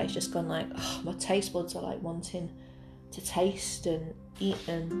appetite has just gone like, my taste buds are like wanting to taste and eat,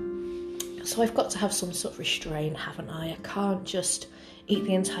 and so I've got to have some sort of restraint, haven't I? I can't just eat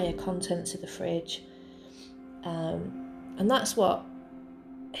the entire contents of the fridge. And that's what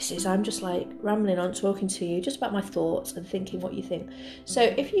this is. I'm just like rambling on, talking to you just about my thoughts and thinking what you think. So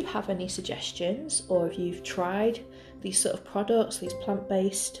if you have any suggestions, or if you've tried these sort of products, these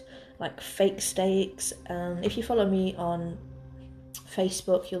plant-based like fake steaks, if you follow me on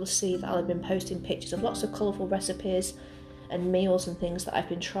Facebook, you'll see that I've been posting pictures of lots of colourful recipes and meals and things that I've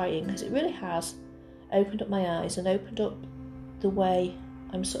been trying, because it really has opened up my eyes and opened up the way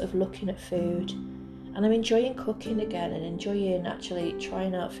I'm sort of looking at food. And I'm enjoying cooking again and enjoying actually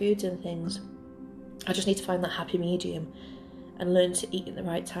trying out foods and things. I just need to find that happy medium and learn to eat at the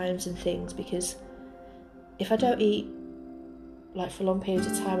right times and things, because if I don't eat like for long periods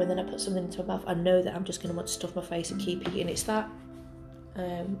of time and then I put something into my mouth, I know that I'm just going to want to stuff my face and keep eating. It's that,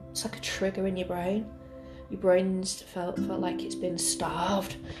 it's like a trigger in your brain. Your brain's felt like it's been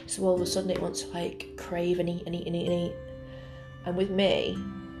starved, so all of a sudden it wants to like crave and eat and eat and eat and eat. And with me,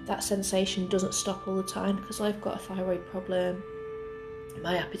 that sensation doesn't stop all the time, because I've got a thyroid problem.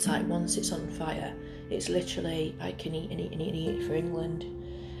 My appetite, once it's on fire, it's literally I can eat and eat and eat and eat for England.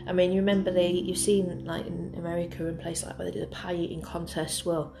 I mean, you remember you've seen like in America and places like where they do the pie eating contest.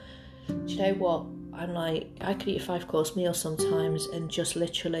 Well, do you know what? I'm like, I could eat a 5-course meal sometimes and just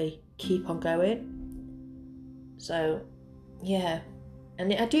literally keep on going. So, yeah,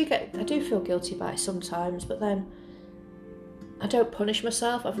 and I do feel guilty about it sometimes, but then I don't punish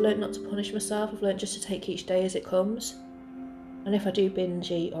myself. I've learned not to punish myself. I've learned just to take each day as it comes. And if I do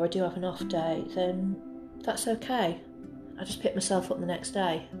binge eat or I do have an off day, then that's okay. I just pick myself up the next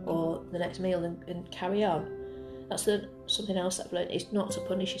day or the next meal and carry on. That's something else I've learned, is not to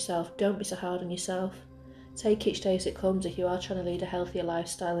punish yourself. Don't be so hard on yourself. take each day as it comes if you are trying to lead a healthier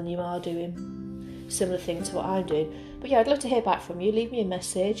lifestyle and you are doing similar things to what I'm doing. But yeah, I'd love to hear back from you. Leave me a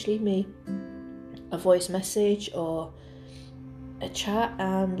message, leave me a voice message or a chat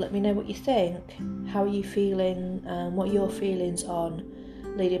and let me know what you think. How are you feeling? What are your feelings on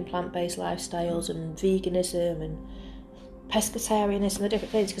leading plant-based lifestyles and veganism and pescatarianism, the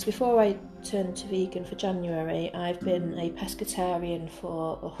different things? Because before I turned to vegan for January, I've been a pescatarian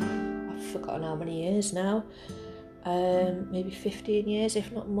for I've forgotten how many years now, maybe 15 years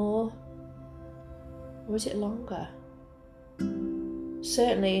if not more, or is it longer?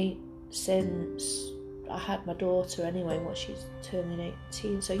 Certainly since I had my daughter anyway, what she's turning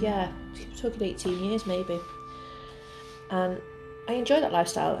 18, so yeah, I'm talking 18 years maybe. And I enjoy that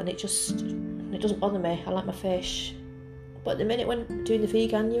lifestyle and it doesn't bother me. I like my fish. But at the minute when doing the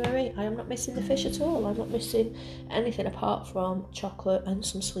Veganuary, I am not missing the fish at all. I'm not missing anything apart from chocolate and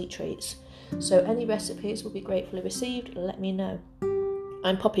some sweet treats. So any recipes will be gratefully received. Let me know.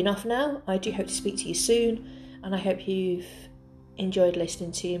 I'm popping off now. I do hope to speak to you soon. And I hope you've enjoyed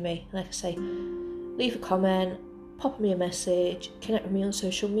listening to me. Like I say, leave a comment, pop me a message, connect with me on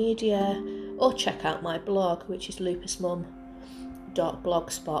social media, or check out my blog, which is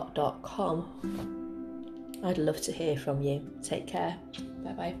lupusmum.blogspot.com. I'd love to hear from you. Take care.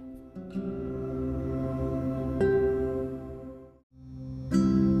 Bye-bye.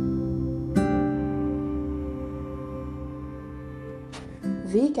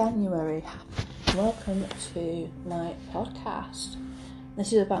 Veganuary. Welcome to my podcast.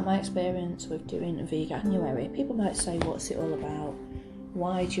 This is about my experience with doing Veganuary. People might say, what's it all about?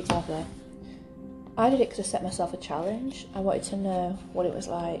 Why do you bother? I did it because I set myself a challenge. I wanted to know what it was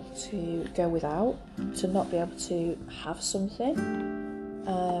like to go without, to not be able to have something.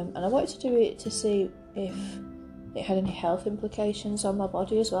 And I wanted to do it to see if it had any health implications on my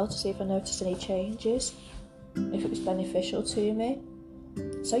body as well, to see if I noticed any changes, if it was beneficial to me.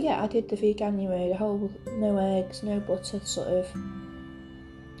 So yeah, I did the Veganuary, the whole no eggs, no butter, sort of,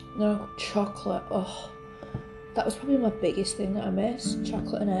 no chocolate. Oh, that was probably my biggest thing that I missed,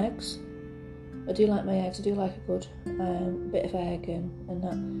 chocolate and eggs. I do like my eggs, I do like a good bit of egg and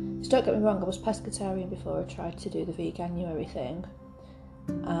that. Just don't get me wrong, I was pescatarian before I tried to do the Veganuary thing,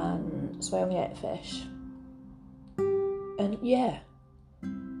 and so I only ate fish. And yeah,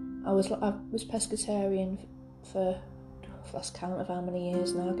 I was pescatarian for I've lost count of how many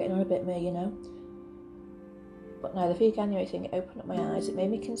years now, getting on a bit more, you know. But now the Veganuary thing, it opened up my eyes. It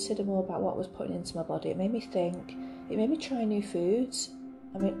made me consider more about what I was putting into my body. It made me think. It made me try new foods.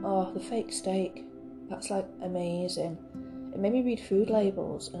 I mean, the fake steak, that's like amazing. It made me read food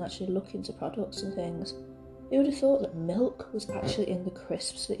labels and actually look into products and things. Who would have thought that milk was actually in the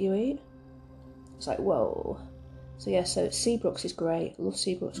crisps that you eat? It's like, whoa. So yeah, so Seabrooks is great. I love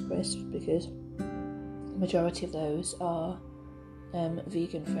Seabrooks crisps because the majority of those are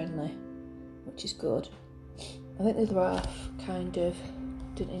vegan friendly, which is good. I think the other half kind of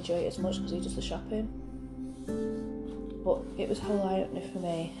didn't enjoy it as much because he does the shopping. But it was a whole eye-opener for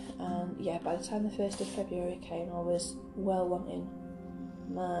me, and yeah, by the time the 1st of February came, I was well wanting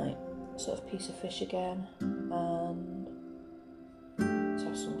my sort of piece of fish again, and to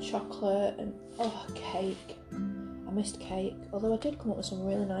have some chocolate, and cake. I missed cake, although I did come up with some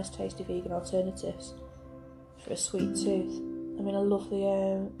really nice tasty vegan alternatives for a sweet tooth. I mean, I love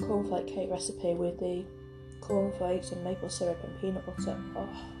the cornflake cake recipe with the cornflakes and maple syrup and peanut butter. Oh,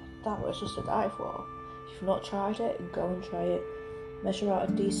 that was just a die for. If you've not tried it, go and try it. Measure out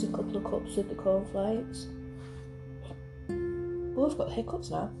a decent couple of cups of the cornflakes. Oh, I've got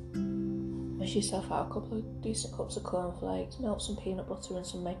hiccups now. Measure yourself out a couple of decent cups of cornflakes, melt some peanut butter and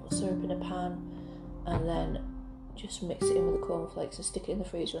some maple syrup in a pan, and then just mix it in with the cornflakes and stick it in the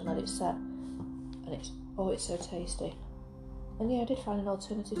freezer and let it set. And it's so tasty. And yeah, I did find an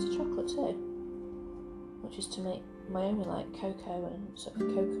alternative to chocolate too, which is to make my own with like cocoa and sort of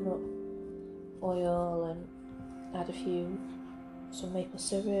coconut oil, and add some maple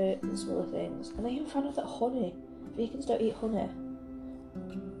syrup and some other things. And I even found out that honey, vegans don't eat honey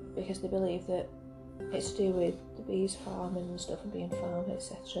because they believe that it's to do with the bees farming and stuff and being farmed,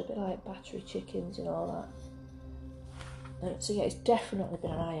 etc. A bit like battery chickens and all that. And so yeah, it's definitely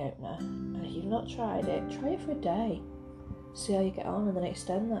been an eye-opener. And if you've not tried it, try it for a day. See how you get on and then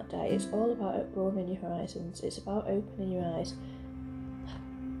extend that day. It's all about broadening your horizons. It's about opening your eyes.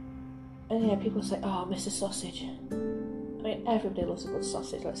 And yeah, people say, I miss a sausage. I mean, everybody loves a good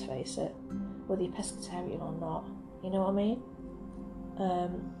sausage, let's face it. Whether you're pescatarian or not. You know what I mean?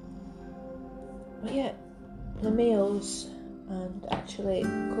 But yeah, the meals and actually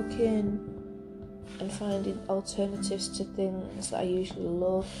cooking and finding alternatives to things that I usually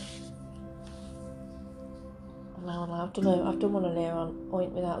love. No, I've done one an ear on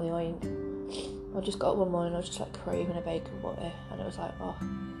oink without the oink. I just got one morning, I was just like craving a bacon butty, and it was like, oh,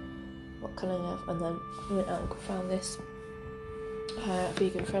 what can I have? And then I went out and found this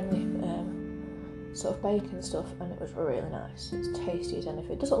vegan friendly sort of bacon stuff, and it was really nice. It's tasty as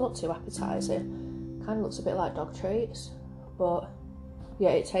anything. It doesn't look too appetising, kind of looks a bit like dog treats, but yeah,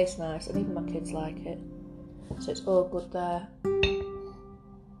 it tastes nice, and even my kids like it, so it's all good there.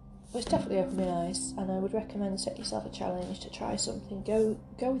 But it's definitely opened my eyes, and I would recommend set yourself a challenge to try something. Go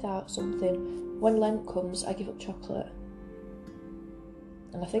without something. When Lent comes, I give up chocolate,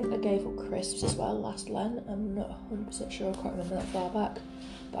 and I think I gave up crisps as well last Lent. I'm not 100% sure, I can't remember that far back,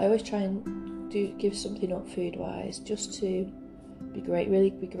 but I always try and give something up food-wise, just to really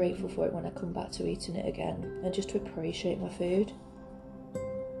be grateful for it when I come back to eating it again, and just to appreciate my food.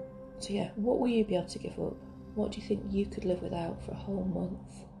 So yeah, what will you be able to give up? What do you think you could live without for a whole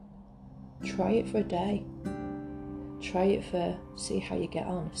month? Try it for a day. Try it see how you get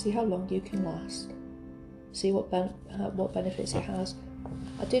on. See how long you can last. See what benefits it has.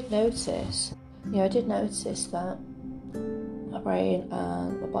 I did notice that my brain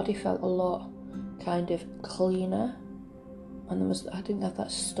and my body felt a lot kind of cleaner, and I didn't have that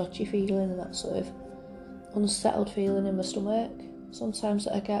stodgy feeling and that sort of unsettled feeling in my stomach sometimes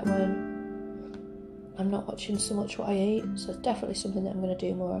that I get when I'm not watching so much what I eat. So it's definitely something that I'm going to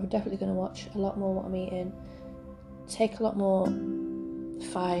do more. I'm definitely going to watch a lot more what I'm eating, take a lot more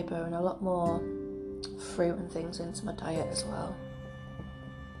fibre and a lot more fruit and things into my diet as well,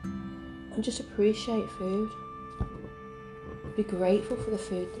 and just appreciate food. Be grateful for the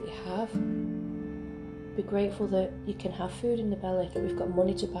food that you have. Be grateful that you can have food in the belly, that we've got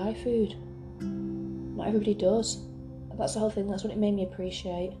money to buy food. Not everybody does. That's the whole thing. That's what it made me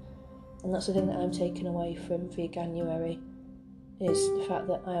appreciate. And that's the thing that I'm taking away from Veganuary, is the fact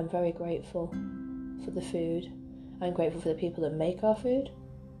that I am very grateful for the food. I'm grateful for the people that make our food,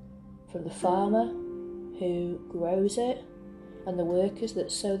 from the farmer who grows it, and the workers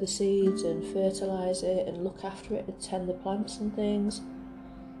that sow the seeds and fertilise it and look after it and tend the plants and things,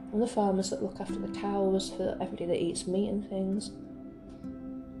 and the farmers that look after the cows for everybody that eats meat and things,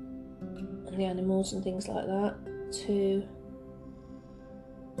 and the animals and things like that, to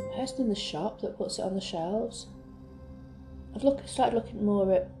the person in the shop that puts it on the shelves. I've started looking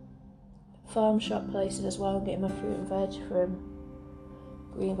more at farm shop places as well, and getting my fruit and veg from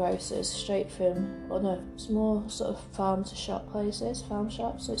greengrocers it's more sort of farm to shop places, farm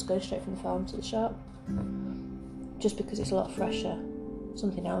shops, so it's going straight from the farm to the shop, just because it's a lot fresher.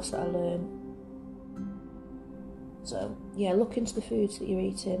 Something else that I learned. So yeah, look into the foods that you're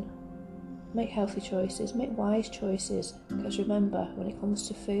eating. Make healthy choices, make wise choices, because remember, when it comes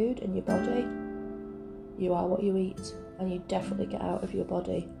to food and your body, you are what you eat, and you definitely get out of your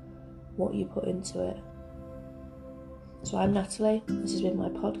body what you put into it. So I'm Natalie, this has been my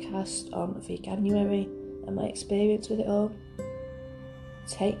podcast on Veganuary and my experience with it all.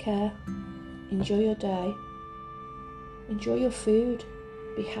 Take care, enjoy your day, enjoy your food,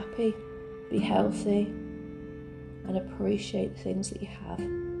 be happy, be healthy, and appreciate the things that you have.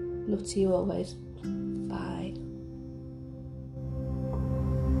 Love to you always. Bye.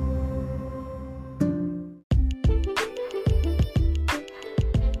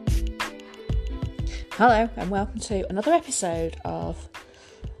 Hello and welcome to another episode of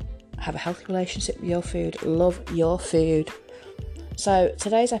Have a Healthy Relationship with Your Food, Love Your Food. So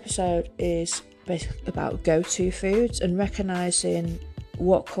today's episode is basically about go-to foods and recognising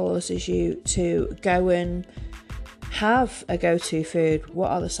what causes you to go and have a go-to food. What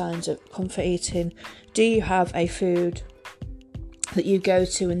are the signs of comfort eating? Do you have a food that you go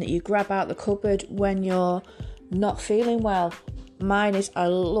to and that you grab out the cupboard when you're not feeling well? Mine is, I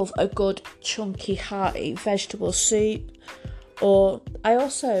love a good chunky hearty vegetable soup, or I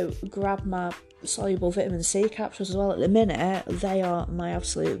also grab my soluble vitamin C capsules as well. At the minute, they are my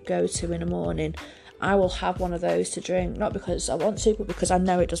absolute go-to in the morning. I will have one of those to drink, not because I want to, but because I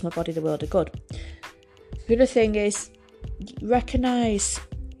know it does my body the world of good. The other thing is, recognise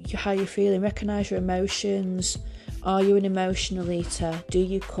how you're feeling, recognise your emotions. Are you an emotional eater? Do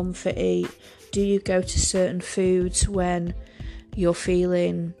you comfort eat? Do you go to certain foods when you're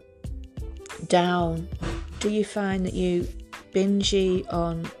feeling down? Do you find that you binge eat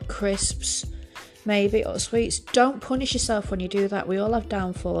on crisps, maybe, or sweets? Don't punish yourself when you do that. We all have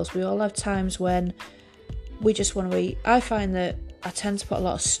downfalls. We all have times when we just want to eat. I find that I tend to put a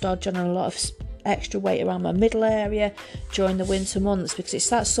lot of stodge on and a lot of extra weight around my middle area during the winter months, because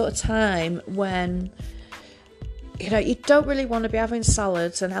it's that sort of time when you don't really want to be having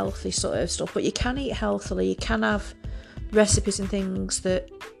salads and healthy sort of stuff, but you can eat healthily. You can have recipes and things that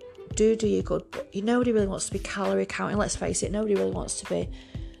do you good, but nobody really wants to be calorie counting. Let's face it, nobody really wants to be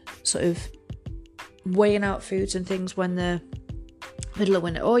sort of weighing out foods and things when the middle of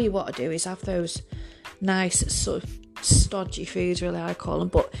winter. All you want to do is have those nice sort of stodgy foods, really, I call them,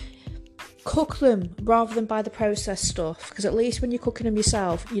 but cook them rather than buy the processed stuff, because at least when you're cooking them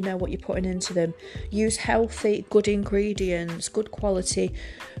yourself, you know what you're putting into them. Use healthy, good ingredients, good quality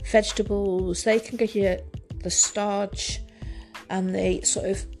vegetables. They can give you the starch and the sort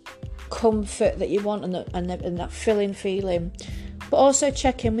of comfort that you want, and that filling feeling. But also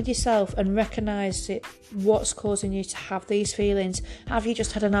check in with yourself and recognise what's causing you to have these feelings. Have you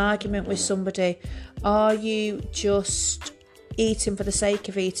just had an argument with somebody? Are you just eating for the sake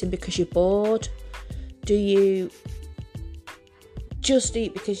of eating because you're bored? Do you just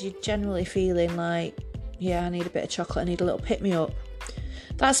eat because you're generally feeling like, yeah, I need a bit of chocolate, I need a little pick-me-up?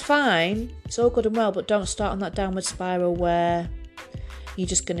 That's fine, it's all good and well, but don't start on that downward spiral where you're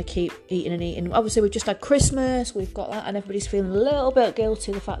just going to keep eating and eating. Obviously, we've just had Christmas, we've got that, and everybody's feeling a little bit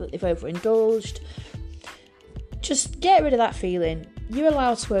guilty, the fact that they've overindulged. Just get rid of that feeling. You're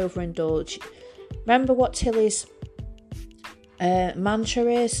allowed to overindulge. Remember what Tilly's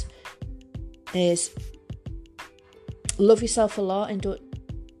mantra is love yourself a lot. In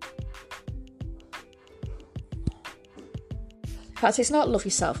fact, it's not love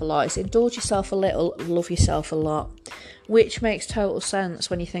yourself a lot, it's indulge yourself a little, love yourself a lot, which makes total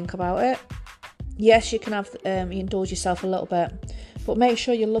sense when you think about it. Yes, you can have you indulge yourself a little bit, but make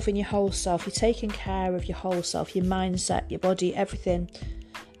sure you're loving your whole self, you're taking care of your whole self, your mindset, your body, everything,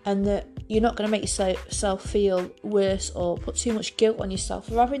 and that you're not going to make yourself feel worse or put too much guilt on yourself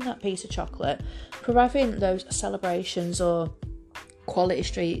for having that piece of chocolate, for having those celebrations or Quality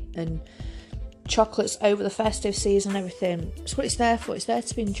Street and chocolates over the festive season and everything. It's what it's there for. It's there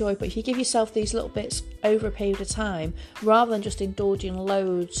to be enjoyed. But if you give yourself these little bits over a period of time, rather than just indulging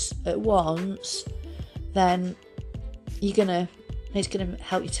loads at once, then it's going to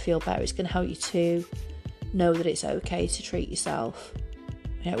help you to feel better. It's going to help you to know that it's okay to treat yourself.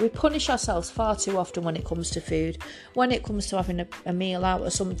 We punish ourselves far too often when it comes to food. When it comes to having a meal out or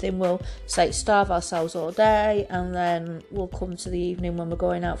something, we'll say starve ourselves all day, and then we'll come to the evening when we're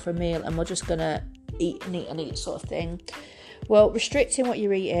going out for a meal and we're just going to eat and eat and eat sort of thing. Well, restricting what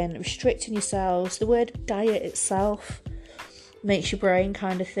you're eating, restricting yourselves, the word diet itself makes your brain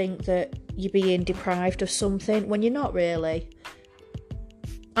kind of think that you're being deprived of something when you're not really.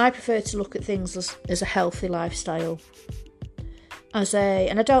 I prefer to look at things as a healthy lifestyle.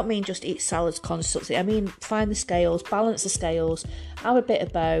 And I don't mean just eat salads constantly. I mean find the scales, balance the scales, have a bit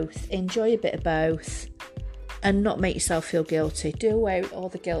of both, enjoy a bit of both, and not make yourself feel guilty. Do away with all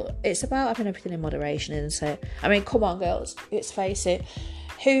the guilt. It's about having everything in moderation, isn't it? I mean, come on, girls, let's face it.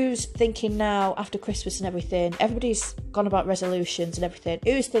 Who's thinking now, after Christmas and everything, everybody's gone about resolutions and everything.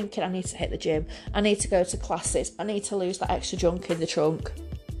 Who's thinking, I need to hit the gym, I need to go to classes, I need to lose that extra junk in the trunk?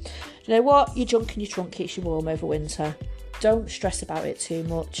 You know what? Your junk in your trunk keeps you warm over winter. Don't stress about it too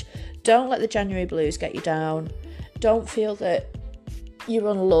much. Don't let the January blues get you down. Don't feel that you're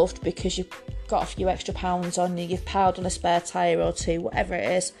unloved because you've got a few extra pounds on you, you've piled on a spare tyre or two, whatever it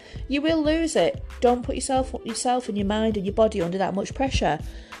is. You will lose it. Don't put yourself and your mind and your body under that much pressure.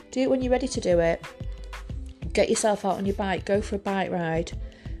 Do it when you're ready to do it. Get yourself out on your bike. Go for a bike ride.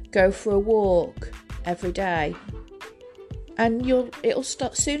 Go for a walk every day. And it'll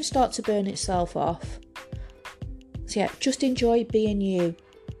soon start to burn itself off. So yeah, just enjoy being you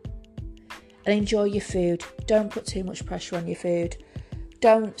and enjoy your food. Don't put too much pressure on your food.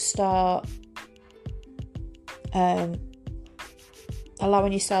 Don't start allowing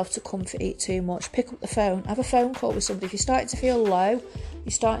yourself to comfort eat too much. Pick up the phone, have a phone call with somebody. If you're starting to feel low,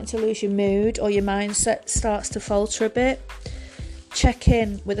 you're starting to lose your mood, or your mindset starts to falter a bit, check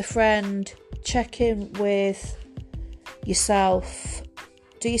in with a friend, check in with yourself.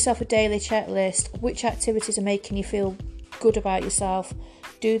 Do yourself a daily checklist. Which activities are making you feel good about yourself?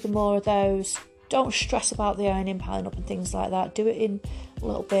 Do the more of those. Don't stress about the ironing piling up and things like that. Do it in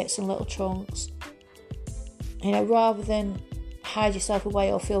little bits and little chunks. Rather than hide yourself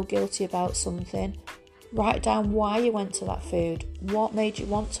away or feel guilty about something, write down why you went to that food. What made you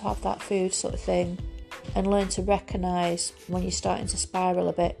want to have that food, sort of thing. And learn to recognise when you're starting to spiral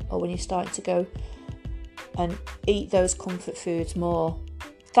a bit, or when you're starting to go and eat those comfort foods more.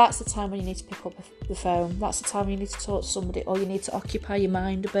 That's the time when you need to pick up the phone. That's the time when you need to talk to somebody, or you need to occupy your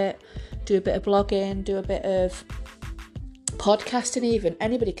mind a bit, do a bit of blogging, do a bit of podcasting even.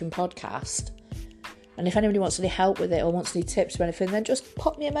 Anybody can podcast. And if anybody wants any help with it or wants any tips or anything, then just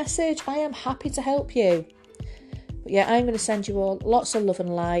pop me a message. I am happy to help you. But yeah, I'm going to send you all lots of love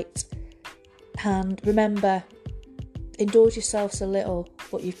and light. And remember, indulge yourselves a little,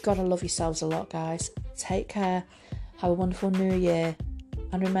 but you've got to love yourselves a lot, guys. Take care. Have a wonderful new year.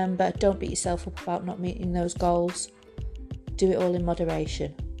 And remember, don't beat yourself up about not meeting those goals. Do it all in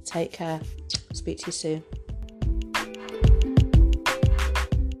moderation. Take care. Speak to you soon.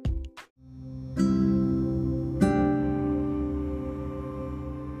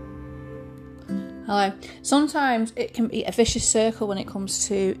 Hello. Sometimes it can be a vicious circle when it comes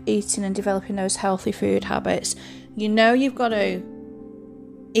to eating and developing those healthy food habits. You know you've got to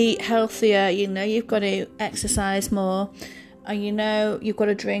eat healthier, you know you've got to exercise more, and you know you've got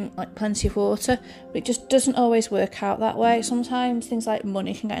to drink like plenty of water, but it just doesn't always work out that way. Sometimes things like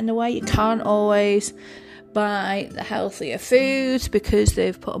money can get in the way. You can't always buy the healthier foods because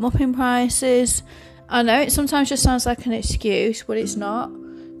they've put them up in prices. I know it sometimes just sounds like an excuse, but it's not.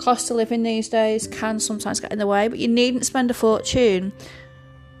 Cost of living these days can sometimes get in the way, but you needn't spend a fortune.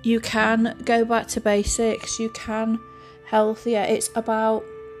 You can go back to basics. You can healthier. It's about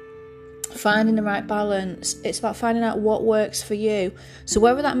finding the right balance. It's about finding out what works for you. So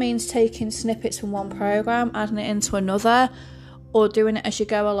whether that means taking snippets from one program, adding it into another, or doing it as you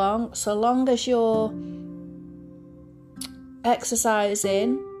go along, so long as you're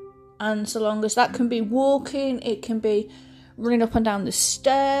exercising, and so long as that can be walking, it can be running up and down the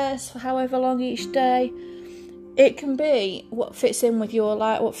stairs for however long each day. It can be what fits in with your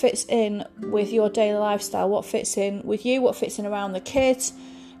life, what fits in with your daily lifestyle, what fits in with you, what fits in around the kids.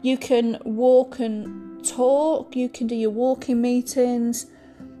 You can walk and talk. You can do your walking meetings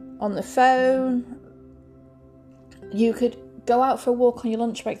on the phone. You could go out for a walk on your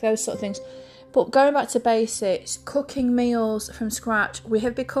lunch break, those sort of things. But going back to basics, cooking meals from scratch, we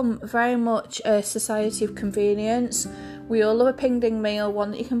have become very much a society of convenience. We all love a ping ding meal,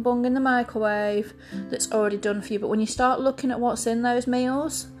 one that you can bung in the microwave that's already done for you. But when you start looking at what's in those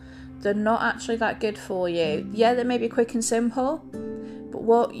meals, they're not actually that good for you. Yeah, they may be quick and simple, but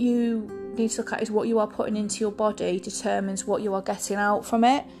what you need to look at is what you are putting into your body determines what you are getting out from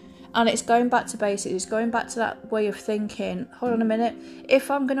it. And it's going back to basics. It's going back to that way of thinking, hold on a minute,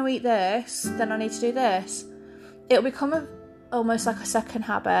 if I'm going to eat this, then I need to do this. It'll become almost like a second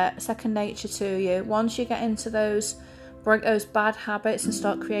habit, second nature to you. Once you get into break those bad habits and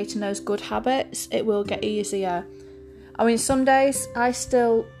start creating those good habits, it will get easier. I mean, some days I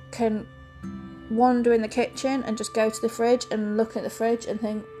still can wander in the kitchen and just go to the fridge and look at the fridge and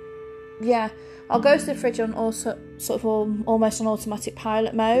think, yeah, I'll go to the fridge on also sort of almost an automatic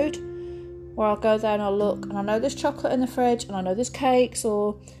pilot mode, where I'll go there and I'll look, and I know there's chocolate in the fridge, and I know there's cakes,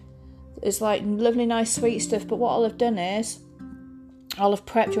 or there's like lovely nice sweet stuff, but what I'll have done is I'll have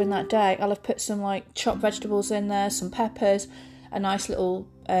prepped during that day. I'll have put some like chopped vegetables in there, some peppers, a nice little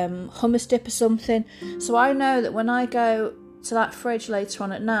hummus dip or something. So I know that when I go to that fridge later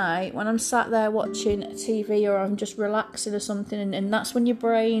on at night, when I'm sat there watching TV or I'm just relaxing or something, and that's when your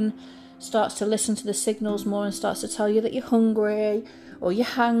brain starts to listen to the signals more and starts to tell you that you're hungry or you're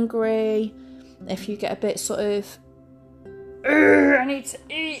hangry. If you get a bit sort of, I need to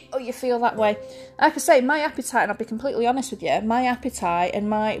eat, or you feel that way. Like I say, my appetite, and I'll be completely honest with you, my appetite and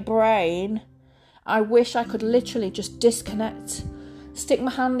my brain, I wish I could literally just disconnect, stick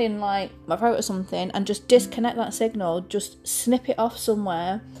my hand in like my throat or something and just disconnect that signal, just snip it off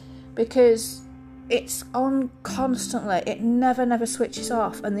somewhere, because it's on constantly. It never switches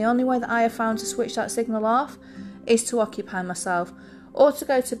off, and the only way that I have found to switch that signal off is to occupy myself, or to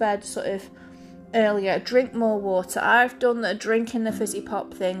go to bed sort of earlier, drink more water. I've done the drinking the fizzy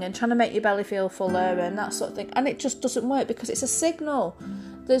pop thing and trying to make your belly feel fuller and that sort of thing, and it just doesn't work because it's a signal.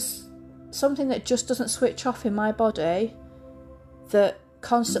 There's something that just doesn't switch off in my body that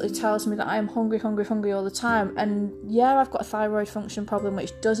constantly tells me that I am hungry all the time. And yeah, I've got a thyroid function problem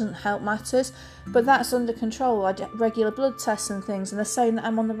which doesn't help matters, but that's under control. I do regular blood tests and things, and they're saying that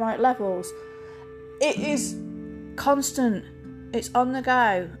I'm on the right levels. It is constant. It's on the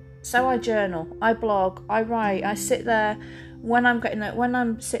go. So I journal, I blog, I write, I sit there. When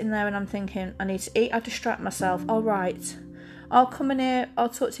I'm sitting there and I'm thinking I need to eat, I distract myself. I'll write. I'll come in here, I'll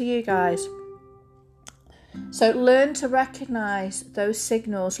talk to you guys. So learn to recognise those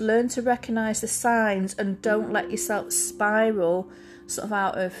signals, learn to recognise the signs, and don't let yourself spiral sort of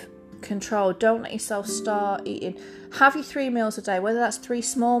out of control. Don't let yourself start eating. Have your 3 meals a day, whether that's 3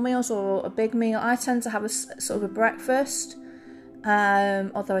 small meals or a big meal. I tend to have a sort of a breakfast,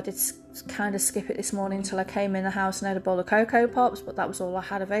 although I did kind of skip it this morning until I came in the house and had a bowl of Cocoa Pops, but that was all I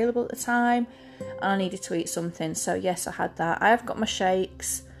had available at the time, and I needed to eat something, so yes, I had that. I have got my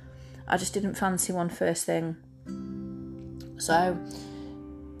shakes, I just didn't fancy one first thing. So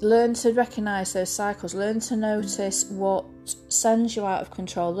learn to recognise those cycles, learn to notice what sends you out of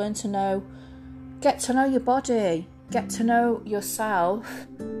control, get to know your body. get to know yourself,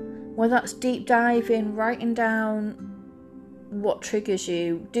 whether that's deep diving, writing down what triggers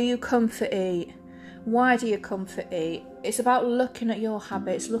you. Do you comfort eat? Why do you comfort eat? It's about looking at your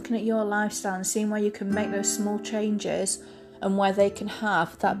habits, looking at your lifestyle and seeing where you can make those small changes and where they can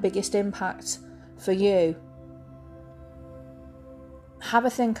have that biggest impact for you. Have a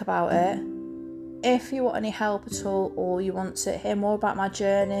think about it. If you want any help at all, or you want to hear more about my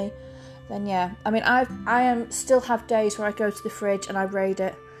journey, then yeah. I mean, I still have days where I go to the fridge and I raid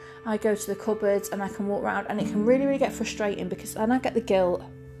it. I go to the cupboards and I can walk around, and it can really, really get frustrating because then I get the guilt,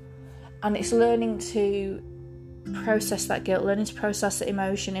 and it's learning to process that guilt, learning to process the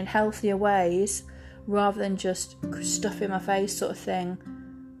emotion in healthier ways rather than just stuff in my face sort of thing.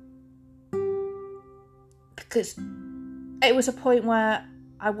 Because it was a point where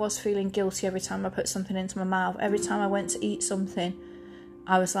I was feeling guilty every time I put something into my mouth. Every time I went to eat something,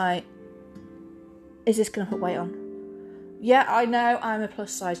 I was like, is this going to put weight on? Yeah, I know I'm a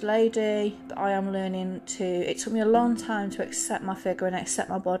plus size lady, but I am learning to... It took me a long time to accept my figure and accept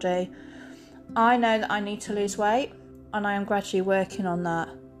my body. I know that I need to lose weight, and I am gradually working on that.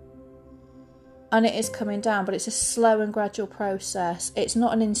 And it is coming down, but it's a slow and gradual process. It's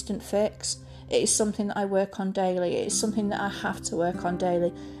not an instant fix. It is something that I work on daily. It is something that I have to work on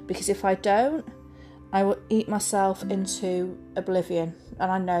daily, because if I don't, I will eat myself into oblivion, and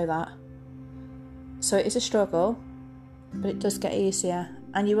I know that. So it is a struggle, but it does get easier,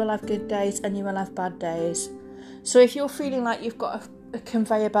 and you will have good days and you will have bad days. So if you're feeling like you've got a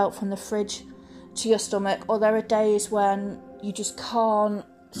conveyor belt from the fridge to your stomach, or there are days when you just can't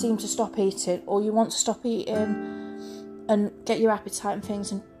seem to stop eating, or you want to stop eating and get your appetite and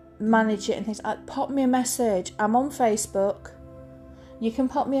things and manage it and things, pop me a message. I'm on Facebook. You can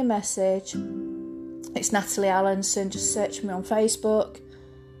pop me a message. It's Natalie Allenson. Just search me on Facebook,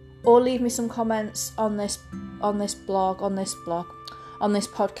 or leave me some comments on this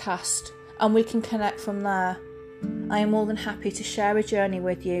podcast, and we can connect from there. I am more than happy to share a journey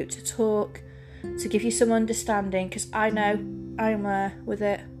with you, to talk, to give you some understanding, because I know I'm there with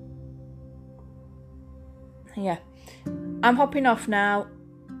it. Yeah, I'm hopping off now.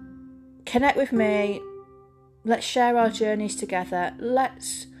 Connect with me. Let's share our journeys together.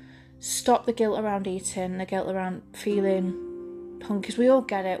 Let's stop the guilt around eating, the guilt around feeling hungry, because we all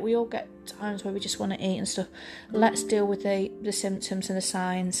get it. We all get times where we just want to eat and stuff. Let's deal with the symptoms and the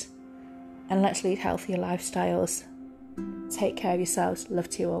signs, and let's lead healthier lifestyles. Take care of yourselves. Love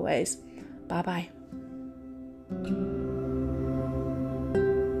to you always. Bye bye.